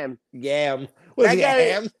 Yam. What is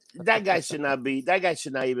Yam? That guy should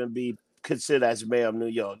not even be considered as mayor of New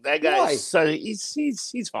York. That guy,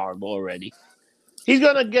 he's horrible already. He's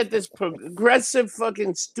gonna get this progressive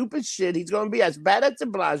fucking stupid shit. He's gonna be as bad as de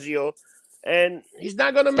Blasio. and he's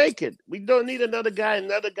not gonna make it. We don't need another guy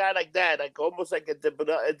like that, like almost like a De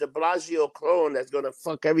Blasio clone that's gonna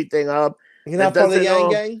fuck everything up. You're That not part of the doesn't Yang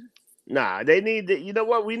know. Gang? Nah, they need. You know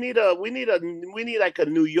what? We need like a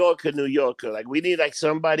New Yorker. Like we need like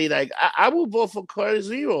somebody like I will vote for Curtis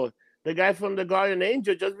Zero, the guy from the Guardian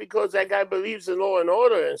Angel, just because that guy believes in law and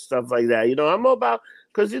order and stuff like that. You know, I'm about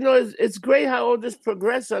because it's great how all this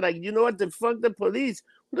progress. Like you know what? The fuck the police.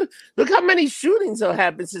 Look how many shootings have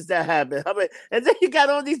happened since that happened. I mean, and then you got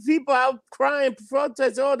all these people out crying,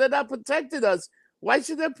 protesting. Oh, they're not protecting us. Why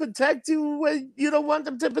should they protect you when you don't want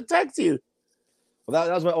them to protect you? Well,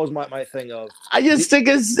 that was always my thing of. I just think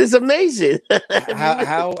it's amazing.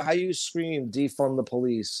 how you scream defund the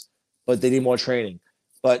police, but they need more training.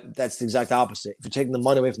 But that's the exact opposite. If you're taking the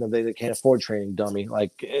money away from them, they can't afford training, dummy.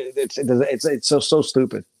 Like it's so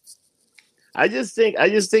stupid. I just think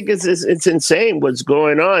it's insane what's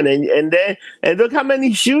going on, and look how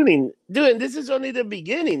many shooting, dude. This is only the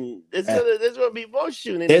beginning. There's gonna be more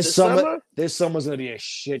shooting in the summer. This summer's gonna be a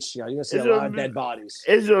shit show. You're gonna see a lot of dead bodies.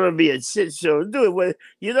 It's gonna be a shit show, dude. When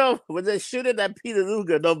they're shooting at Peter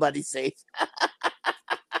Luger, nobody's safe.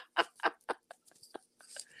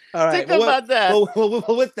 All right, think about that. Well,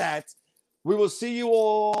 with that, we will see you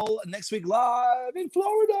all next week live in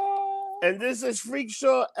Florida. And this is Freak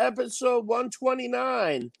Show episode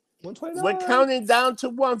 129. 129. We're counting down to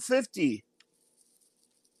 150.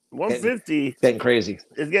 150. Getting crazy.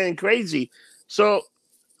 It's getting crazy. So,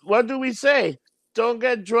 what do we say? Don't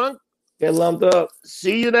get drunk. Get lumped up.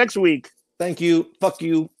 See you next week. Thank you. Fuck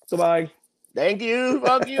you. Goodbye. Thank you.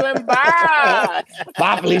 Fuck you and bye.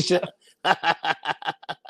 Bye, Felicia.